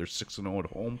spread. They're 6-0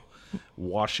 at home.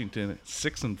 Washington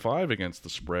 6-5 against the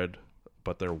spread,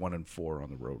 but they're 1-4 on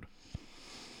the road.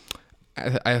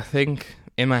 I think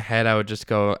in my head I would just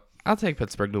go, I'll take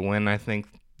Pittsburgh to win. I think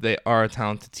they are a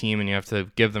talented team, and you have to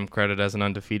give them credit as an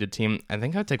undefeated team. I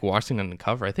think I'd take Washington to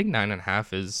cover. I think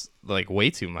 9.5 is like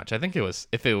way too much. I think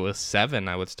if it was 7,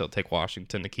 I would still take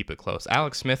Washington to keep it close.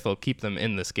 Alex Smith will keep them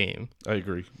in this game. I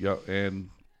agree. Yeah, and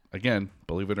again,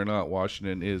 believe it or not,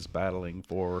 Washington is battling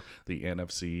for the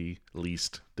NFC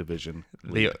least division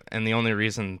lead. The only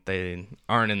reason they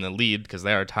aren't in the lead, because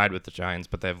they are tied with the Giants,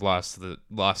 but they've lost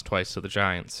twice to the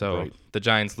Giants. So The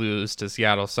Giants lose to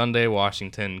Seattle Sunday.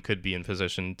 Washington could be in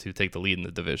position to take the lead in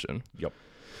the division. Yep.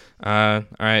 All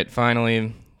right,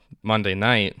 finally, Monday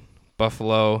night,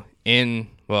 Buffalo in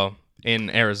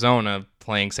Arizona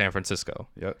playing San Francisco.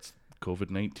 Yeah, it's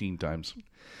COVID-19 times.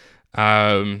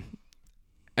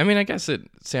 I guess San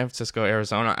Francisco,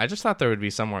 Arizona, I just thought there would be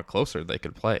somewhere closer they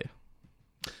could play.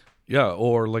 Yeah,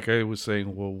 or like I was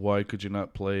saying, well, why could you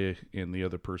not play in the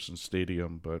other person's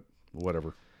stadium? But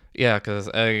whatever. Yeah, because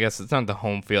I guess it's not the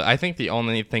home field. I think the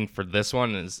only thing for this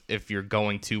one is if you're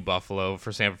going to Buffalo.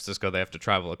 For San Francisco, they have to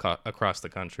travel across the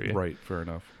country. Right, fair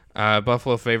enough.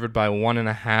 Buffalo favored by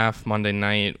 1.5 Monday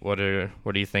night. What are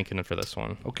you thinking for this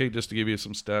one? Okay, just to give you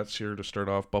some stats here to start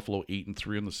off, Buffalo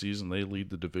 8-3 in the season. They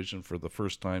lead the division for the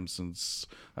first time since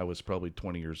I was probably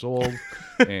 20 years old.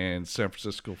 And San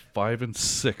Francisco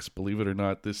 5-6. Believe it or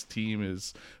not, this team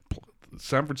is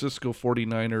San Francisco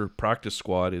 49er practice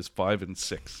squad is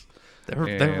 5-6.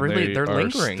 they're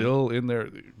lingering. Still in there.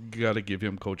 Got to give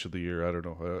him Coach of the Year. I don't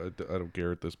know. I don't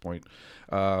care at this point.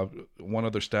 One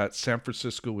other stat: San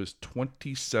Francisco is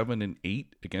 27-8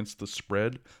 against the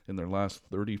spread in their last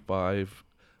 35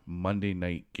 Monday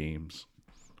night games,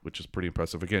 which is pretty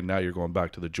impressive. Again, now you're going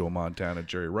back to the Joe Montana,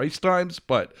 Jerry Rice times,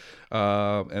 but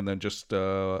and then just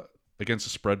against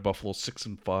the spread, Buffalo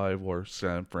 6-5, or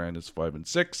San Fran is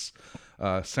 5-6.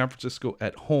 San Francisco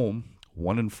at home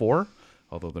 1-4,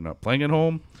 although they're not playing at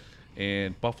home,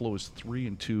 and Buffalo is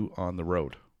 3-2 on the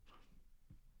road.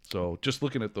 So just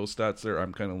looking at those stats there,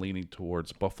 I'm kind of leaning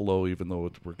towards Buffalo, even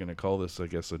though we're going to call this, I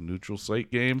guess, a neutral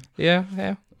site game.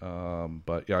 Yeah.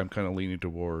 But yeah, I'm kind of leaning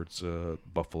towards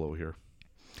Buffalo here.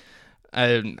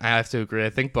 I have to agree. I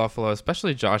think Buffalo,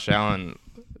 especially Josh Allen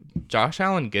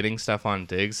getting Stephon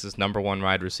Diggs as number one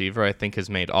wide receiver, I think has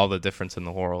made all the difference in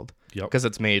the world. Yep. Because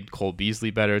it's made Cole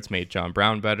Beasley better. It's made John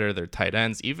Brown better. Their tight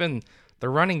ends. Even the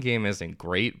running game isn't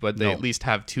great, but they at least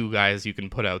have two guys you can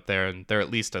put out there, and they're at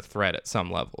least a threat at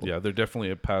some level. Yeah, they're definitely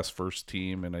a pass-first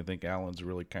team, and I think Allen's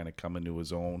really kind of come into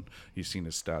his own. You've seen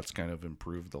his stats kind of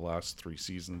improve the last 3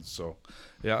 seasons. So,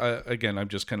 yeah, I'm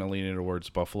just kind of leaning towards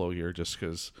Buffalo here just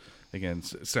because, again,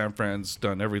 San Fran's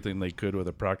done everything they could with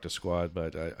a practice squad,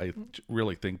 but I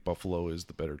really think Buffalo is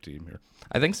the better team here.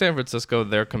 I think San Francisco,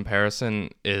 their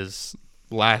comparison is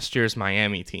last year's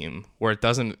Miami team, where it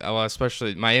doesn't, well,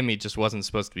 especially Miami just wasn't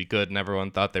supposed to be good, and everyone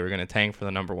thought they were going to tank for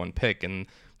the number 1 pick, and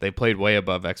they played way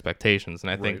above expectations. And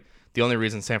I think the only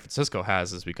reason San Francisco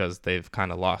has is because they've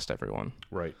kind of lost everyone.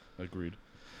 Right. Agreed.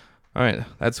 All right.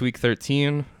 That's week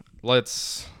 13.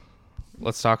 Let's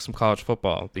talk some college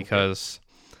football, because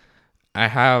I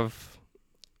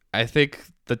think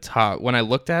when I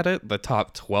looked at it, the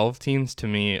top 12 teams to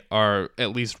me are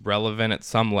at least relevant at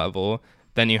some level.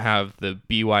 Then you have the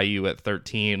BYU at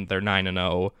 13, they're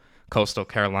 9-0. Coastal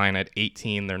Carolina at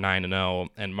 18, they're 9-0.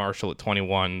 And Marshall at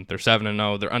 21, they're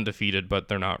 7-0. They're undefeated, but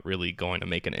they're not really going to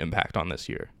make an impact on this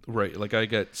year. Right. Like, I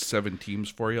got 7 teams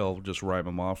for you. I'll just rhyme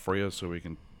them off for you so we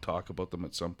can talk about them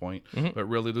at some point. Mm-hmm. But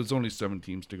really, there's only 7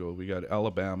 teams to go. We got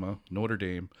Alabama, Notre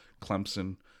Dame,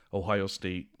 Clemson, Ohio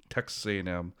State, Texas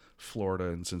A&M, Florida,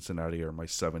 and Cincinnati are my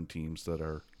 7 teams that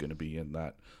are going to be in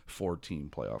that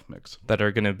 4-team playoff mix. That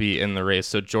are going to be in the race.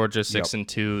 So Georgia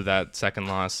 6-2, that second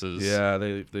loss is... Yeah,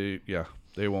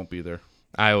 they won't be there.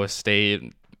 Iowa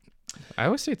State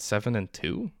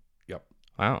 7-2. Yep.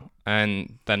 Wow.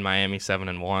 And then Miami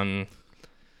 7-1.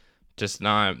 Just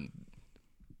not,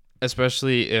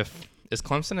 especially if is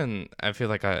Clemson, and I feel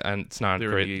like it's not they're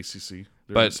great. The ACC.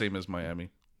 They're the same as Miami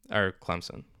or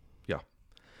Clemson. Yeah.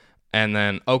 And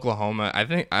then Oklahoma. I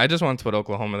think I just wanted to put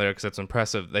Oklahoma there because it's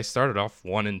impressive. They started off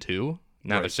 1-2.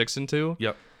 Now they're 6-2.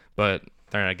 Yep. But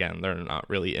they're not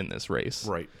really in this race.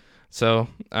 Right. So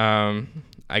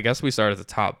I guess we start at the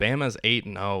top. Bama's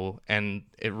 8-0, and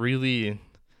it really,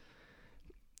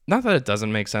 not that it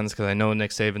doesn't make sense, because I know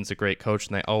Nick Saban's a great coach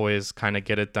and they always kind of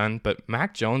get it done, but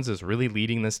Mac Jones is really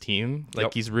leading this team.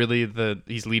 Like, he's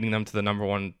leading them to the number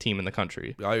 1 team in the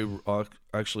country. I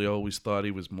actually always thought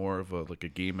he was more of a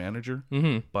game manager,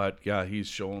 but yeah, he's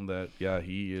shown that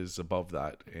he is above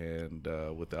that, and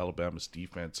with Alabama's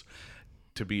defense,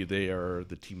 to me, they are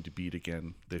the team to beat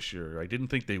again this year. I didn't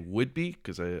think they would be,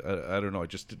 because I don't know.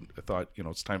 I thought,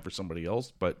 it's time for somebody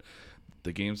else. But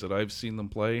the games that I've seen them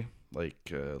play,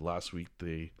 like last week,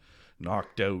 they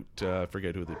knocked out, I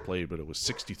forget who they played, but it was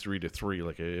 63-3.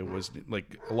 Like, it was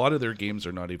like a lot of their games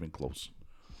are not even close.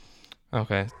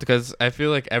 Okay, because I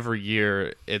feel like every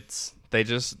year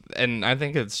and I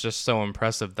think it's just so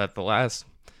impressive that the last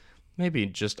maybe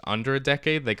just under a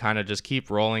decade, they kind of just keep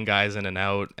rolling guys in and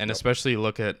out. And especially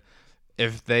look at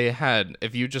if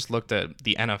you just looked at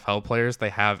the NFL players they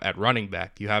have at running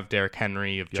back, you have Derrick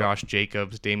Henry, you have Josh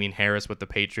Jacobs, Damian Harris with the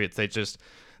Patriots.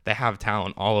 They have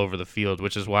talent all over the field,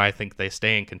 which is why I think they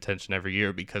stay in contention every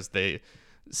year, because they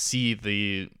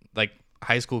see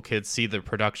high school kids see the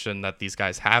production that these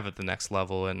guys have at the next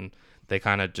level, and they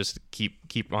kind of just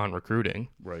keep on recruiting.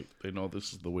 Right. They know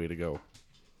this is the way to go.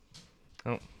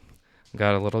 Oh.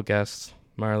 Got a little guest,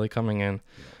 Marley, coming in.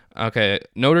 Okay,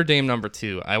 Notre Dame number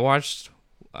 2. I watched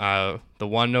the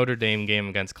one Notre Dame game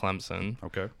against Clemson.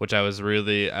 Okay. Which I was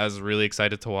really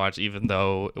excited to watch, even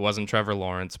though it wasn't Trevor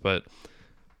Lawrence. But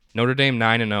Notre Dame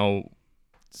 9-0.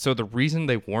 So the reason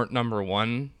they weren't number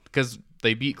 1, because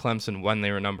they beat Clemson when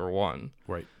they were number 1.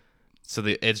 Right. So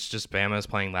it's just Bama's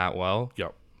playing that well.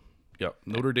 Yep.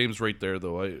 Notre Dame's right there,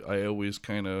 though. I always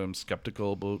kind of am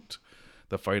skeptical about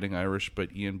the Fighting Irish,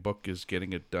 but Ian Book is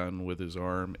getting it done with his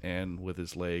arm and with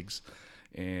his legs.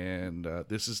 And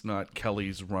this is not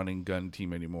Kelly's running gun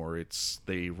team anymore.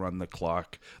 They run the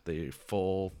clock. They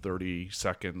full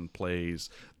 30-second plays.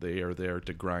 They are there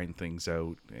to grind things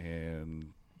out.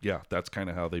 And yeah, that's kind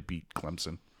of how they beat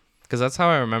Clemson. Because that's how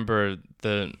I remember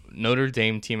the Notre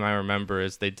Dame team. I remember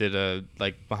is they did a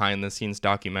behind the scenes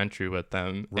documentary with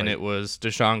them, and it was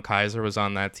Deshaun Kaiser was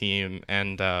on that team,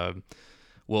 and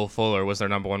Will Fuller was their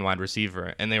number one wide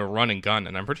receiver, and they were running gun,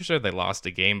 and I'm pretty sure they lost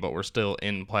a game, but were still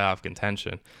in playoff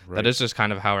contention. Right. That is just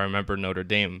kind of how I remember Notre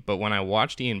Dame. But when I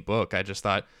watched Ian Book, I just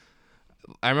thought,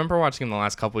 I remember watching him the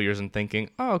last couple of years and thinking,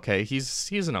 oh, okay, he's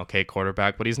an okay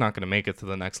quarterback, but he's not going to make it to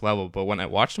the next level. But when I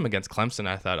watched him against Clemson,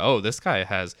 I thought, oh, this guy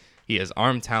has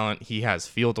arm talent, he has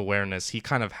field awareness, he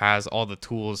kind of has all the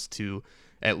tools to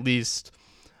at least.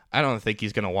 I don't think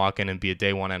he's going to walk in and be a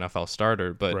day one NFL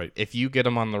starter, but if you get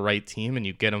him on the right team and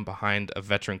you get him behind a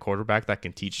veteran quarterback that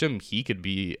can teach him, he could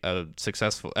be a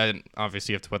successful, and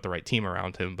obviously you have to put the right team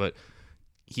around him, but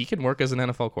he can work as an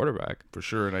NFL quarterback. For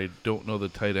sure, and I don't know the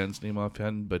tight end's name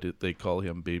offhand, but they call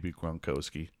him Baby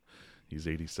Gronkowski. He's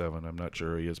 87. I'm not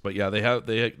sure he is, but yeah,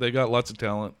 they got lots of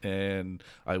talent, and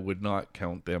I would not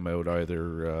count them out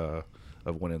either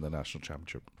of winning the national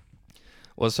championship.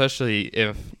 Well, especially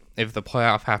if the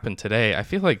playoff happened today, I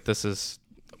feel like this is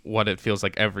what it feels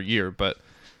like every year, but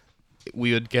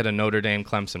we would get a Notre Dame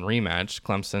Clemson rematch.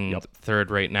 Clemson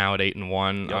third right now at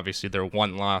 8-1. Yep. Obviously, they're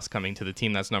one loss coming to the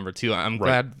team that's number 2. I'm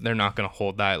glad they're not going to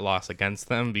hold that loss against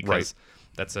them because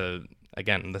that's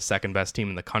again the second best team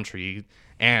in the country,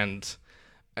 and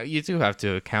you do have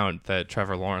to account that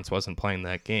Trevor Lawrence wasn't playing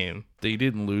that game. They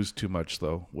didn't lose too much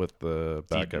though with the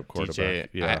backup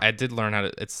quarterback. DJ, I did learn how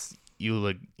to. It's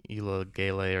Eula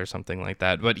Gale or something like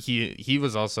that. But he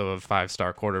was also a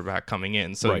 5-star quarterback coming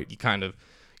in, so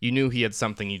you knew he had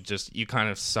something. You kind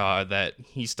of saw that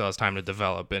he still has time to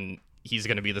develop, and he's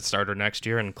going to be the starter next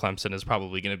year. And Clemson is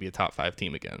probably going to be a top 5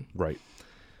 team again. Right.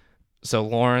 So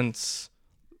Lawrence,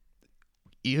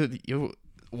 you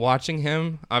watching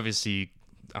him, obviously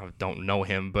I don't know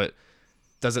him, but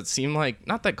does it seem like,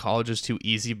 not that college is too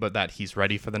easy, but that he's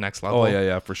ready for the next level? Oh,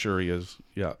 yeah, for sure he is.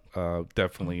 Yeah,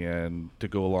 definitely. And to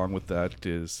go along with that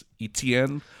is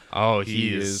Etienne. Oh,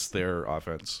 he is their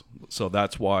offense. So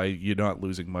that's why you're not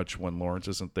losing much when Lawrence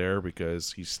isn't there,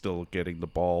 because he's still getting the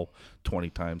ball 20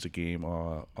 times a game,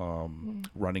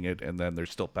 running it, and then they're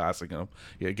still passing him.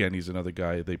 Yeah, again, he's another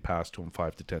guy. They pass to him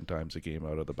 5 to 10 times a game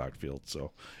out of the backfield. So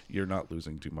you're not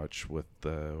losing too much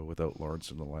without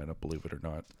Lawrence in the lineup, believe it or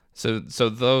not. So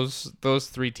those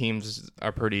 3 teams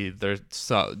are pretty.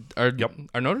 Are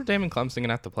Notre Dame and Clemson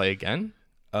gonna have to play again?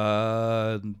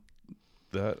 No,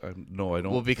 I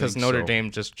don't. Well, because think Notre so.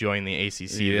 Dame just joined the ACC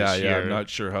this year. Yeah, I'm not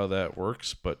sure how that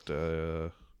works, but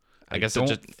I guess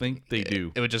don't think they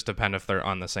do. It would just depend if they're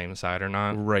on the same side or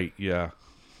not. Right. Yeah.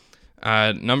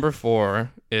 Number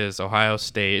 4 is Ohio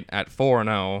State at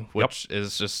 4-0, which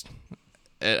is just,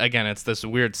 again, it's this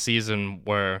weird season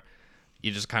where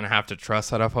you just kind of have to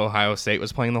trust that if Ohio State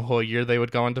was playing the whole year, they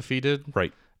would go undefeated.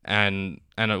 Right. And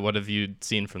what have you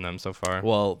seen from them so far?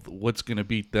 Well, what's going to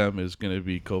beat them is going to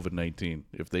be COVID-19.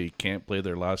 If they can't play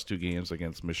their last 2 games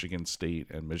against Michigan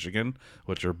State and Michigan,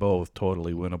 which are both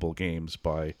totally winnable games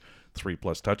by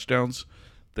 3+ touchdowns,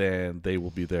 then they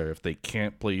will be there. If they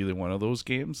can't play either one of those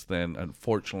games, then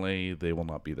unfortunately they will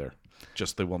not be there.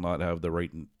 Just they will not have the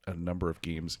right number of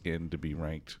games in to be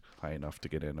ranked high enough to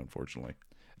get in, unfortunately.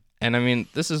 And I mean,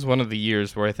 this is one of the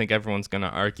years where I think everyone's going to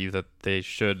argue that they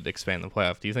should expand the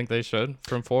playoff. Do you think they should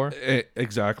from 4?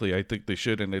 Exactly. I think they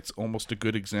should. And it's almost a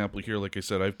good example here. Like I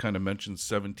said, I've kind of mentioned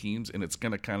 7 teams, and it's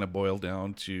going to kind of boil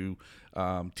down to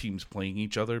teams playing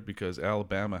each other, because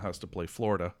Alabama has to play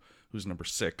Florida, who's number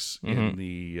 6 in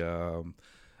the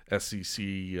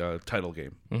SEC title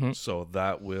game. Mm-hmm. So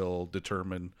that will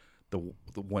determine the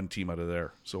one team out of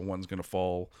there. So one's going to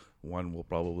fall. One will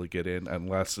probably get in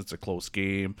unless it's a close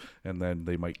game, and then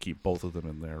they might keep both of them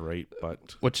in there, right?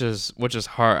 But which is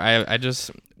hard. I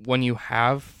just, when you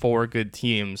have 4 good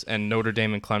teams and Notre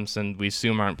Dame and Clemson we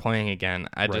assume aren't playing again,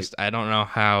 I don't know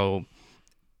how,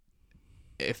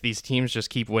 if these teams just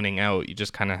keep winning out, you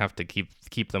just kind of have to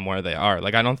keep them where they are.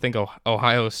 Like, I don't think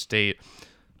Ohio State,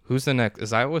 who's the next?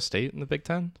 Is Iowa State in the Big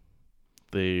Ten?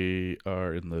 They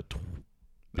are in the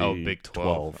Big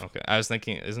 12. Okay, I was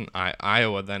thinking, isn't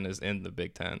Iowa then is in the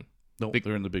Big Ten? No,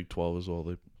 they're in the Big 12 as well.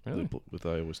 They with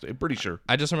Iowa State. I'm pretty sure.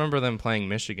 I just remember them playing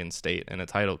Michigan State in a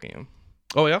title game.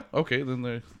 Oh yeah, okay. Then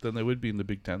they would be in the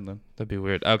Big 10 then. That'd be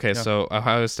weird. Okay, so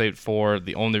Ohio State 4.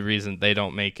 The only reason they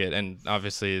don't make it, and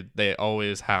obviously they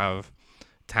always have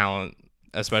talent,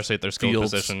 especially at their skill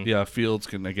position. Yeah, Fields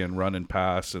can again run and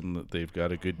pass, and they've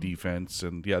got a good defense,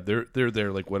 and yeah, they're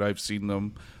there. Like what I've seen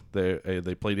them,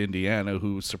 They played Indiana,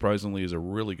 who surprisingly is a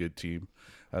really good team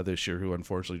this year, who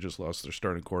unfortunately just lost their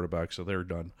starting quarterback, so they're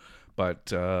done.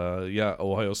 But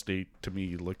Ohio State to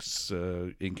me looks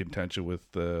in contention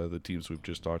with the teams we've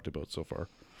just talked about so far.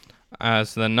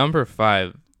 So the number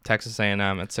 5, Texas A&M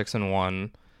at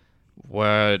 6-1.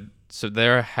 So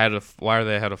they're ahead of. Why are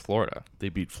they ahead of Florida? They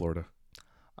beat Florida.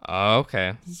 Oh,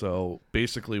 okay. So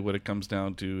basically, what it comes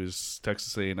down to is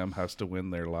Texas A&M has to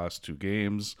win their last 2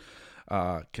 games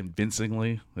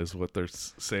convincingly, is what they're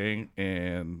saying.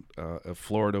 And if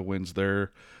Florida wins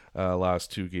their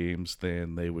last 2 games,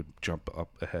 then they would jump up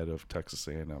ahead of Texas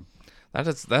A&M. That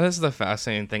is the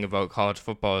fascinating thing about college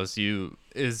football is you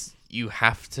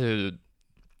have to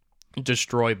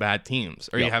destroy bad teams,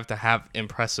 or you have to have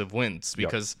impressive wins,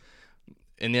 because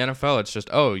in the NFL it's just,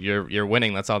 oh, you're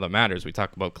winning, that's all that matters. We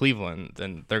talk about Cleveland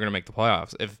and they're going to make the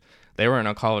playoffs. If they were in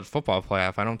a college football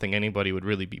playoff, I don't think anybody would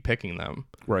really be picking them.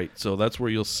 Right. So that's where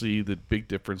you'll see the big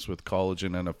difference with college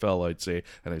and NFL, I'd say.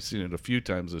 And I've seen it a few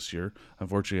times this year.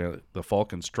 Unfortunately, the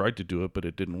Falcons tried to do it, but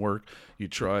it didn't work. You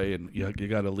try and you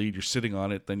got a lead, you're sitting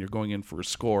on it, then you're going in for a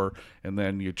score, and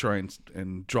then you try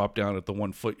and drop down at the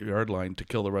 1 yard line to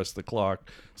kill the rest of the clock.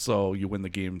 So you win the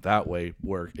game that way,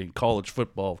 where in college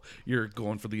football, you're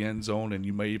going for the end zone, and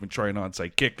you may even try an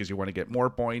onside kick because you want to get more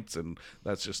points. And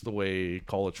that's just the way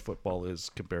college football is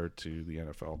compared to the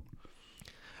NFL.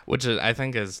 Which I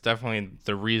think is definitely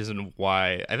the reason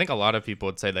why I think a lot of people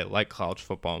would say they like college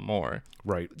football more.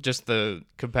 Right. Just the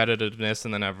competitiveness,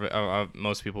 and then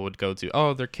most people would go to,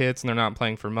 oh, they're kids and they're not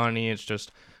playing for money. It's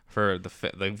just for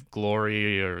the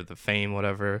glory or the fame,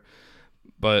 whatever.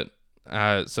 But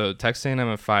so Texas A&M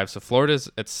at 5, so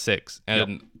Florida's at 6,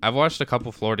 and I've watched a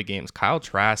couple Florida games. Kyle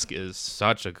Trask is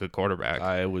such a good quarterback.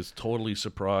 I was totally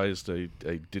surprised. I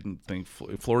didn't think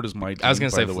Florida's my team. I was gonna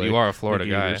say you are a Florida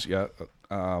guy. Yeah.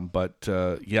 But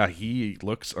he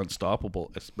looks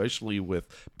unstoppable, especially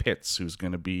with Pitts, who's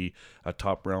going to be a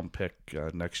top-round pick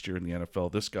next year in the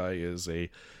NFL. This guy is a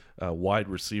wide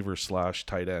receiver /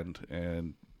 tight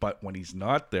end, but when he's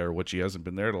not there, which he hasn't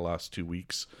been there the last 2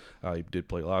 weeks, he did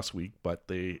play last week, but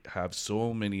they have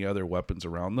so many other weapons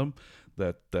around them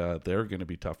that they're going to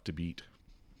be tough to beat.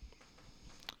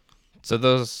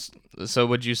 So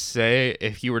would you say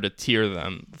if you were to tier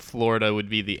them, Florida would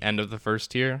be the end of the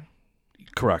first tier?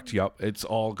 Correct. Yep. It's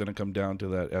all going to come down to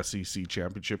that SEC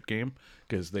championship game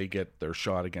because they get their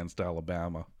shot against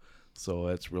Alabama. So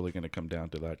it's really going to come down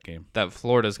to that game. That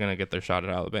Florida's going to get their shot at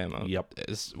Alabama. Yep.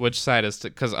 Which side is,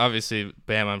 because obviously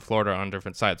Bama and Florida are on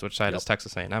different sides. Which side is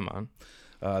Texas A&M on?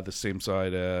 The same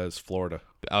side as Florida.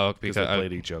 Oh, because they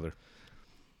played each other.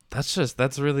 That's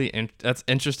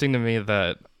interesting to me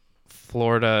that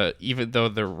Florida, even though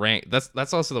they're ranked,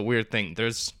 that's also the weird thing.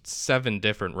 There's 7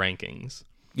 different rankings.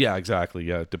 Yeah, exactly.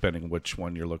 Yeah, depending which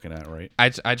one you're looking at, right?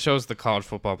 I chose the college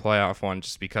football playoff one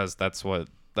just because that's what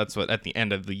at the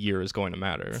end of the year is going to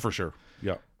matter. For sure.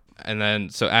 Yeah. And then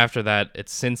so after that,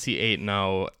 it's Cincy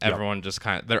 8-0. Everyone just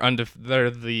kind of they're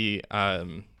the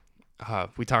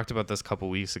we talked about this a couple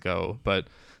weeks ago, but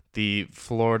the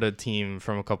Florida team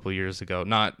from a couple years ago,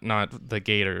 not the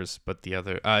Gators, but the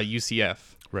other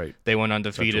UCF. Right. They went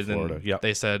undefeated and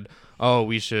they said, "Oh,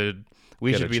 we should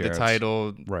be the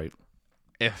title." Right.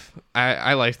 If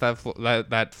I liked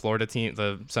that Florida team,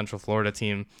 the Central Florida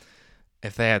team,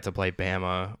 if they had to play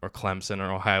Bama or Clemson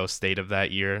or Ohio State of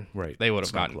that year, right, they would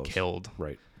have gotten killed.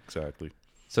 Right, exactly.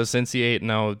 So Cincy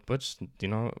 8-0, which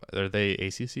are they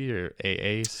ACC or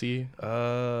AAC?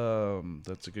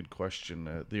 That's a good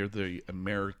question. They're the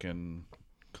American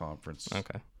Conference.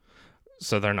 Okay,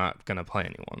 so they're not gonna play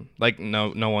anyone. Like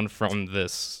no one from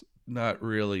this. Not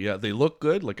really. Yeah, they look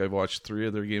good. Like I've watched 3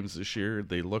 of their games this year.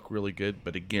 They look really good,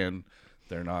 but again,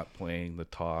 they're not playing the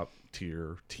top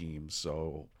tier teams.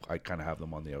 So I kind of have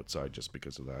them on the outside just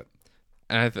because of that.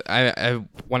 And I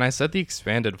when I said the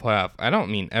expanded playoff, I don't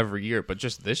mean every year, but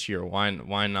just this year.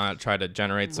 Why not try to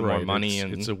generate some more money?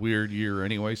 It's a weird year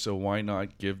anyway, so why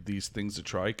not give these things a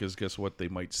try? Because guess what? They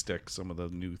might stick some of the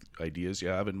new ideas you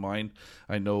have in mind.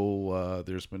 I know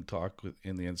there's been talk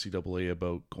in the NCAA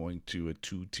about going to a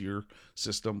 2-tier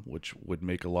system, which would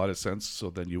make a lot of sense. So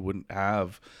then you wouldn't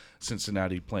have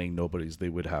Cincinnati playing nobodies. They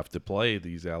would have to play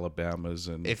these Alabamas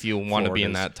and if you want to be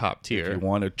in that top tier. If you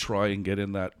want to try and get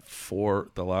in that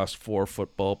the last 4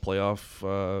 football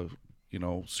playoff,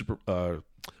 Super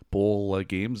Bowl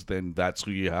games, then that's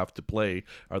who you have to play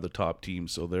are the top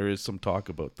teams. So there is some talk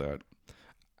about that.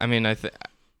 I mean,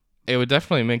 it would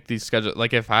definitely make these schedules.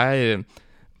 Like if I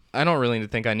don't really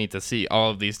think I need to see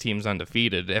all of these teams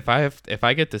undefeated. If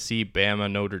I get to see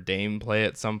Bama, Notre Dame play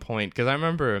at some point, because I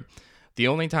remember The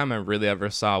only time I really ever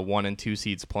saw 1 and 2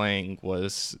 seeds playing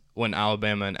was when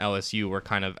Alabama and LSU were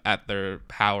kind of at their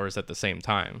powers at the same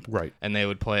time. Right. And they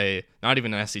would play not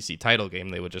even an SEC title game.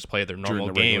 They would just play their normal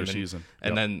During the game. regular season.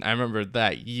 And then I remember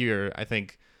that year, I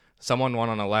think someone won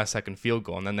on a last-second field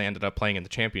goal, and then they ended up playing in the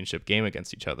championship game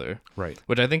against each other. Right.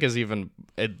 Which I think is even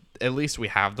at least we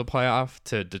have the playoff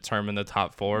to determine the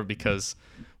top 4, because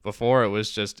before it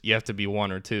was just you have to be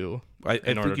 1 or 2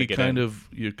 in order to get in.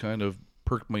 You kind of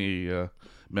perked my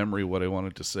memory. What I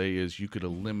wanted to say is you could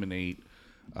eliminate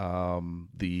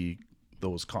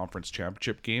those conference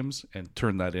championship games and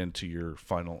turn that into your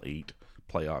final 8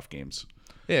 playoff games.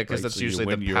 Yeah, because that's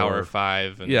usually the Power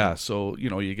 5. Yeah, so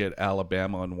you get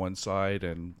Alabama on one side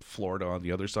and Florida on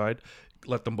the other side.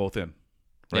 Let them both in,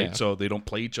 right? Yeah. So they don't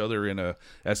play each other in a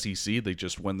SEC. They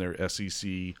just win their SEC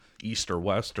East or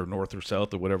West or North or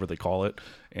South or whatever they call it,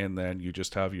 and then you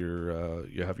just have your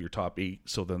top 8.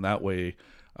 So then that way,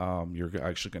 you're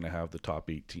actually going to have the top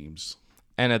 8 teams.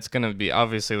 And it's going to be,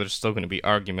 obviously, there's still going to be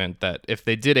argument that if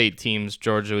they did 8 teams,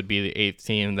 Georgia would be the 8th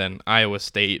team, then Iowa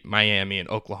State, Miami, and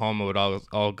Oklahoma would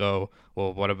all go,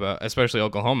 well, what about, especially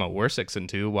Oklahoma, we're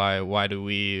 6-2, why do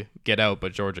we get out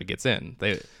but Georgia gets in?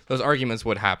 Those arguments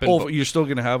would happen. Oh, you're still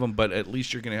going to have them, but at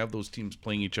least you're going to have those teams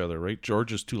playing each other, right?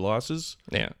 Georgia's 2 losses.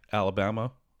 Yeah.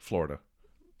 Alabama, Florida.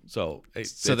 So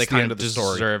they kind of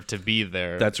deserve to be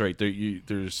there. That's right.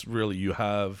 There's really, you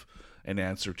have an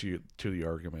answer to the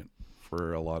argument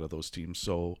for a lot of those teams.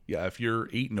 So yeah, if you're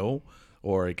 8-0,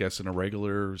 or I guess in a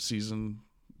regular season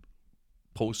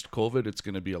post-COVID, it's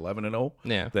going to be 11-0.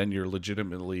 Yeah. Then you're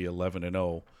legitimately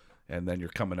 11-0, and then you're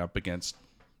coming up against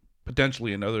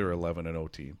potentially another 11-0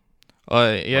 team.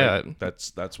 Yeah. Right?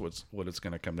 That's what it's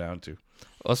going to come down to.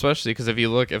 Well, especially because if you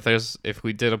look, if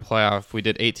we did a playoff, we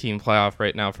did 18 playoff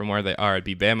right now from where they are. It'd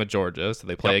be Bama, Georgia, so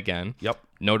they play again. Yep.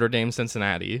 Notre Dame,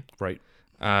 Cincinnati. Right.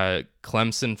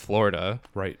 Clemson, Florida.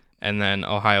 Right. And then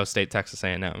Ohio State, Texas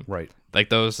A&M. Right. Like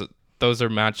those are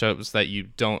matchups that you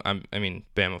don't. I mean,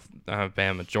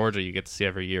 Bama, Georgia, you get to see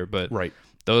every year, but right.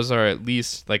 Those are at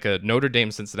least like a Notre Dame,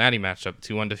 Cincinnati matchup,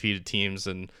 2 undefeated teams,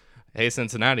 and hey,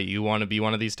 Cincinnati, you want to be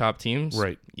one of these top teams?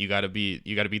 Right. You got to beat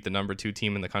the number 2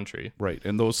 team in the country. Right.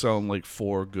 And those sound like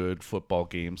 4 good football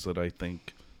games that I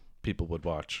think people would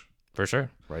watch. For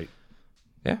sure. Right.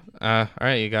 Yeah. All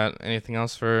right. You got anything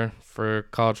else for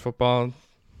college football?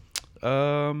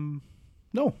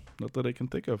 No, not that I can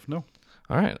think of. No.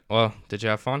 All right. Well, did you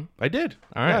have fun? I did.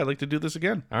 All right. Yeah, I'd like to do this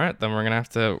again. All right. Then we're gonna have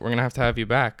to have you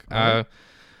back.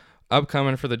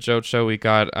 Upcoming for the Joe Show, we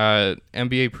got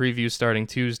NBA preview starting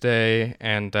Tuesday,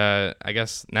 and I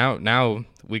guess now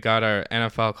we got our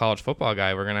NFL college football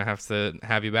guy. We're gonna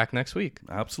have you back next week.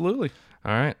 Absolutely.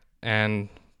 All right. And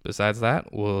besides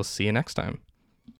that, we'll see you next time.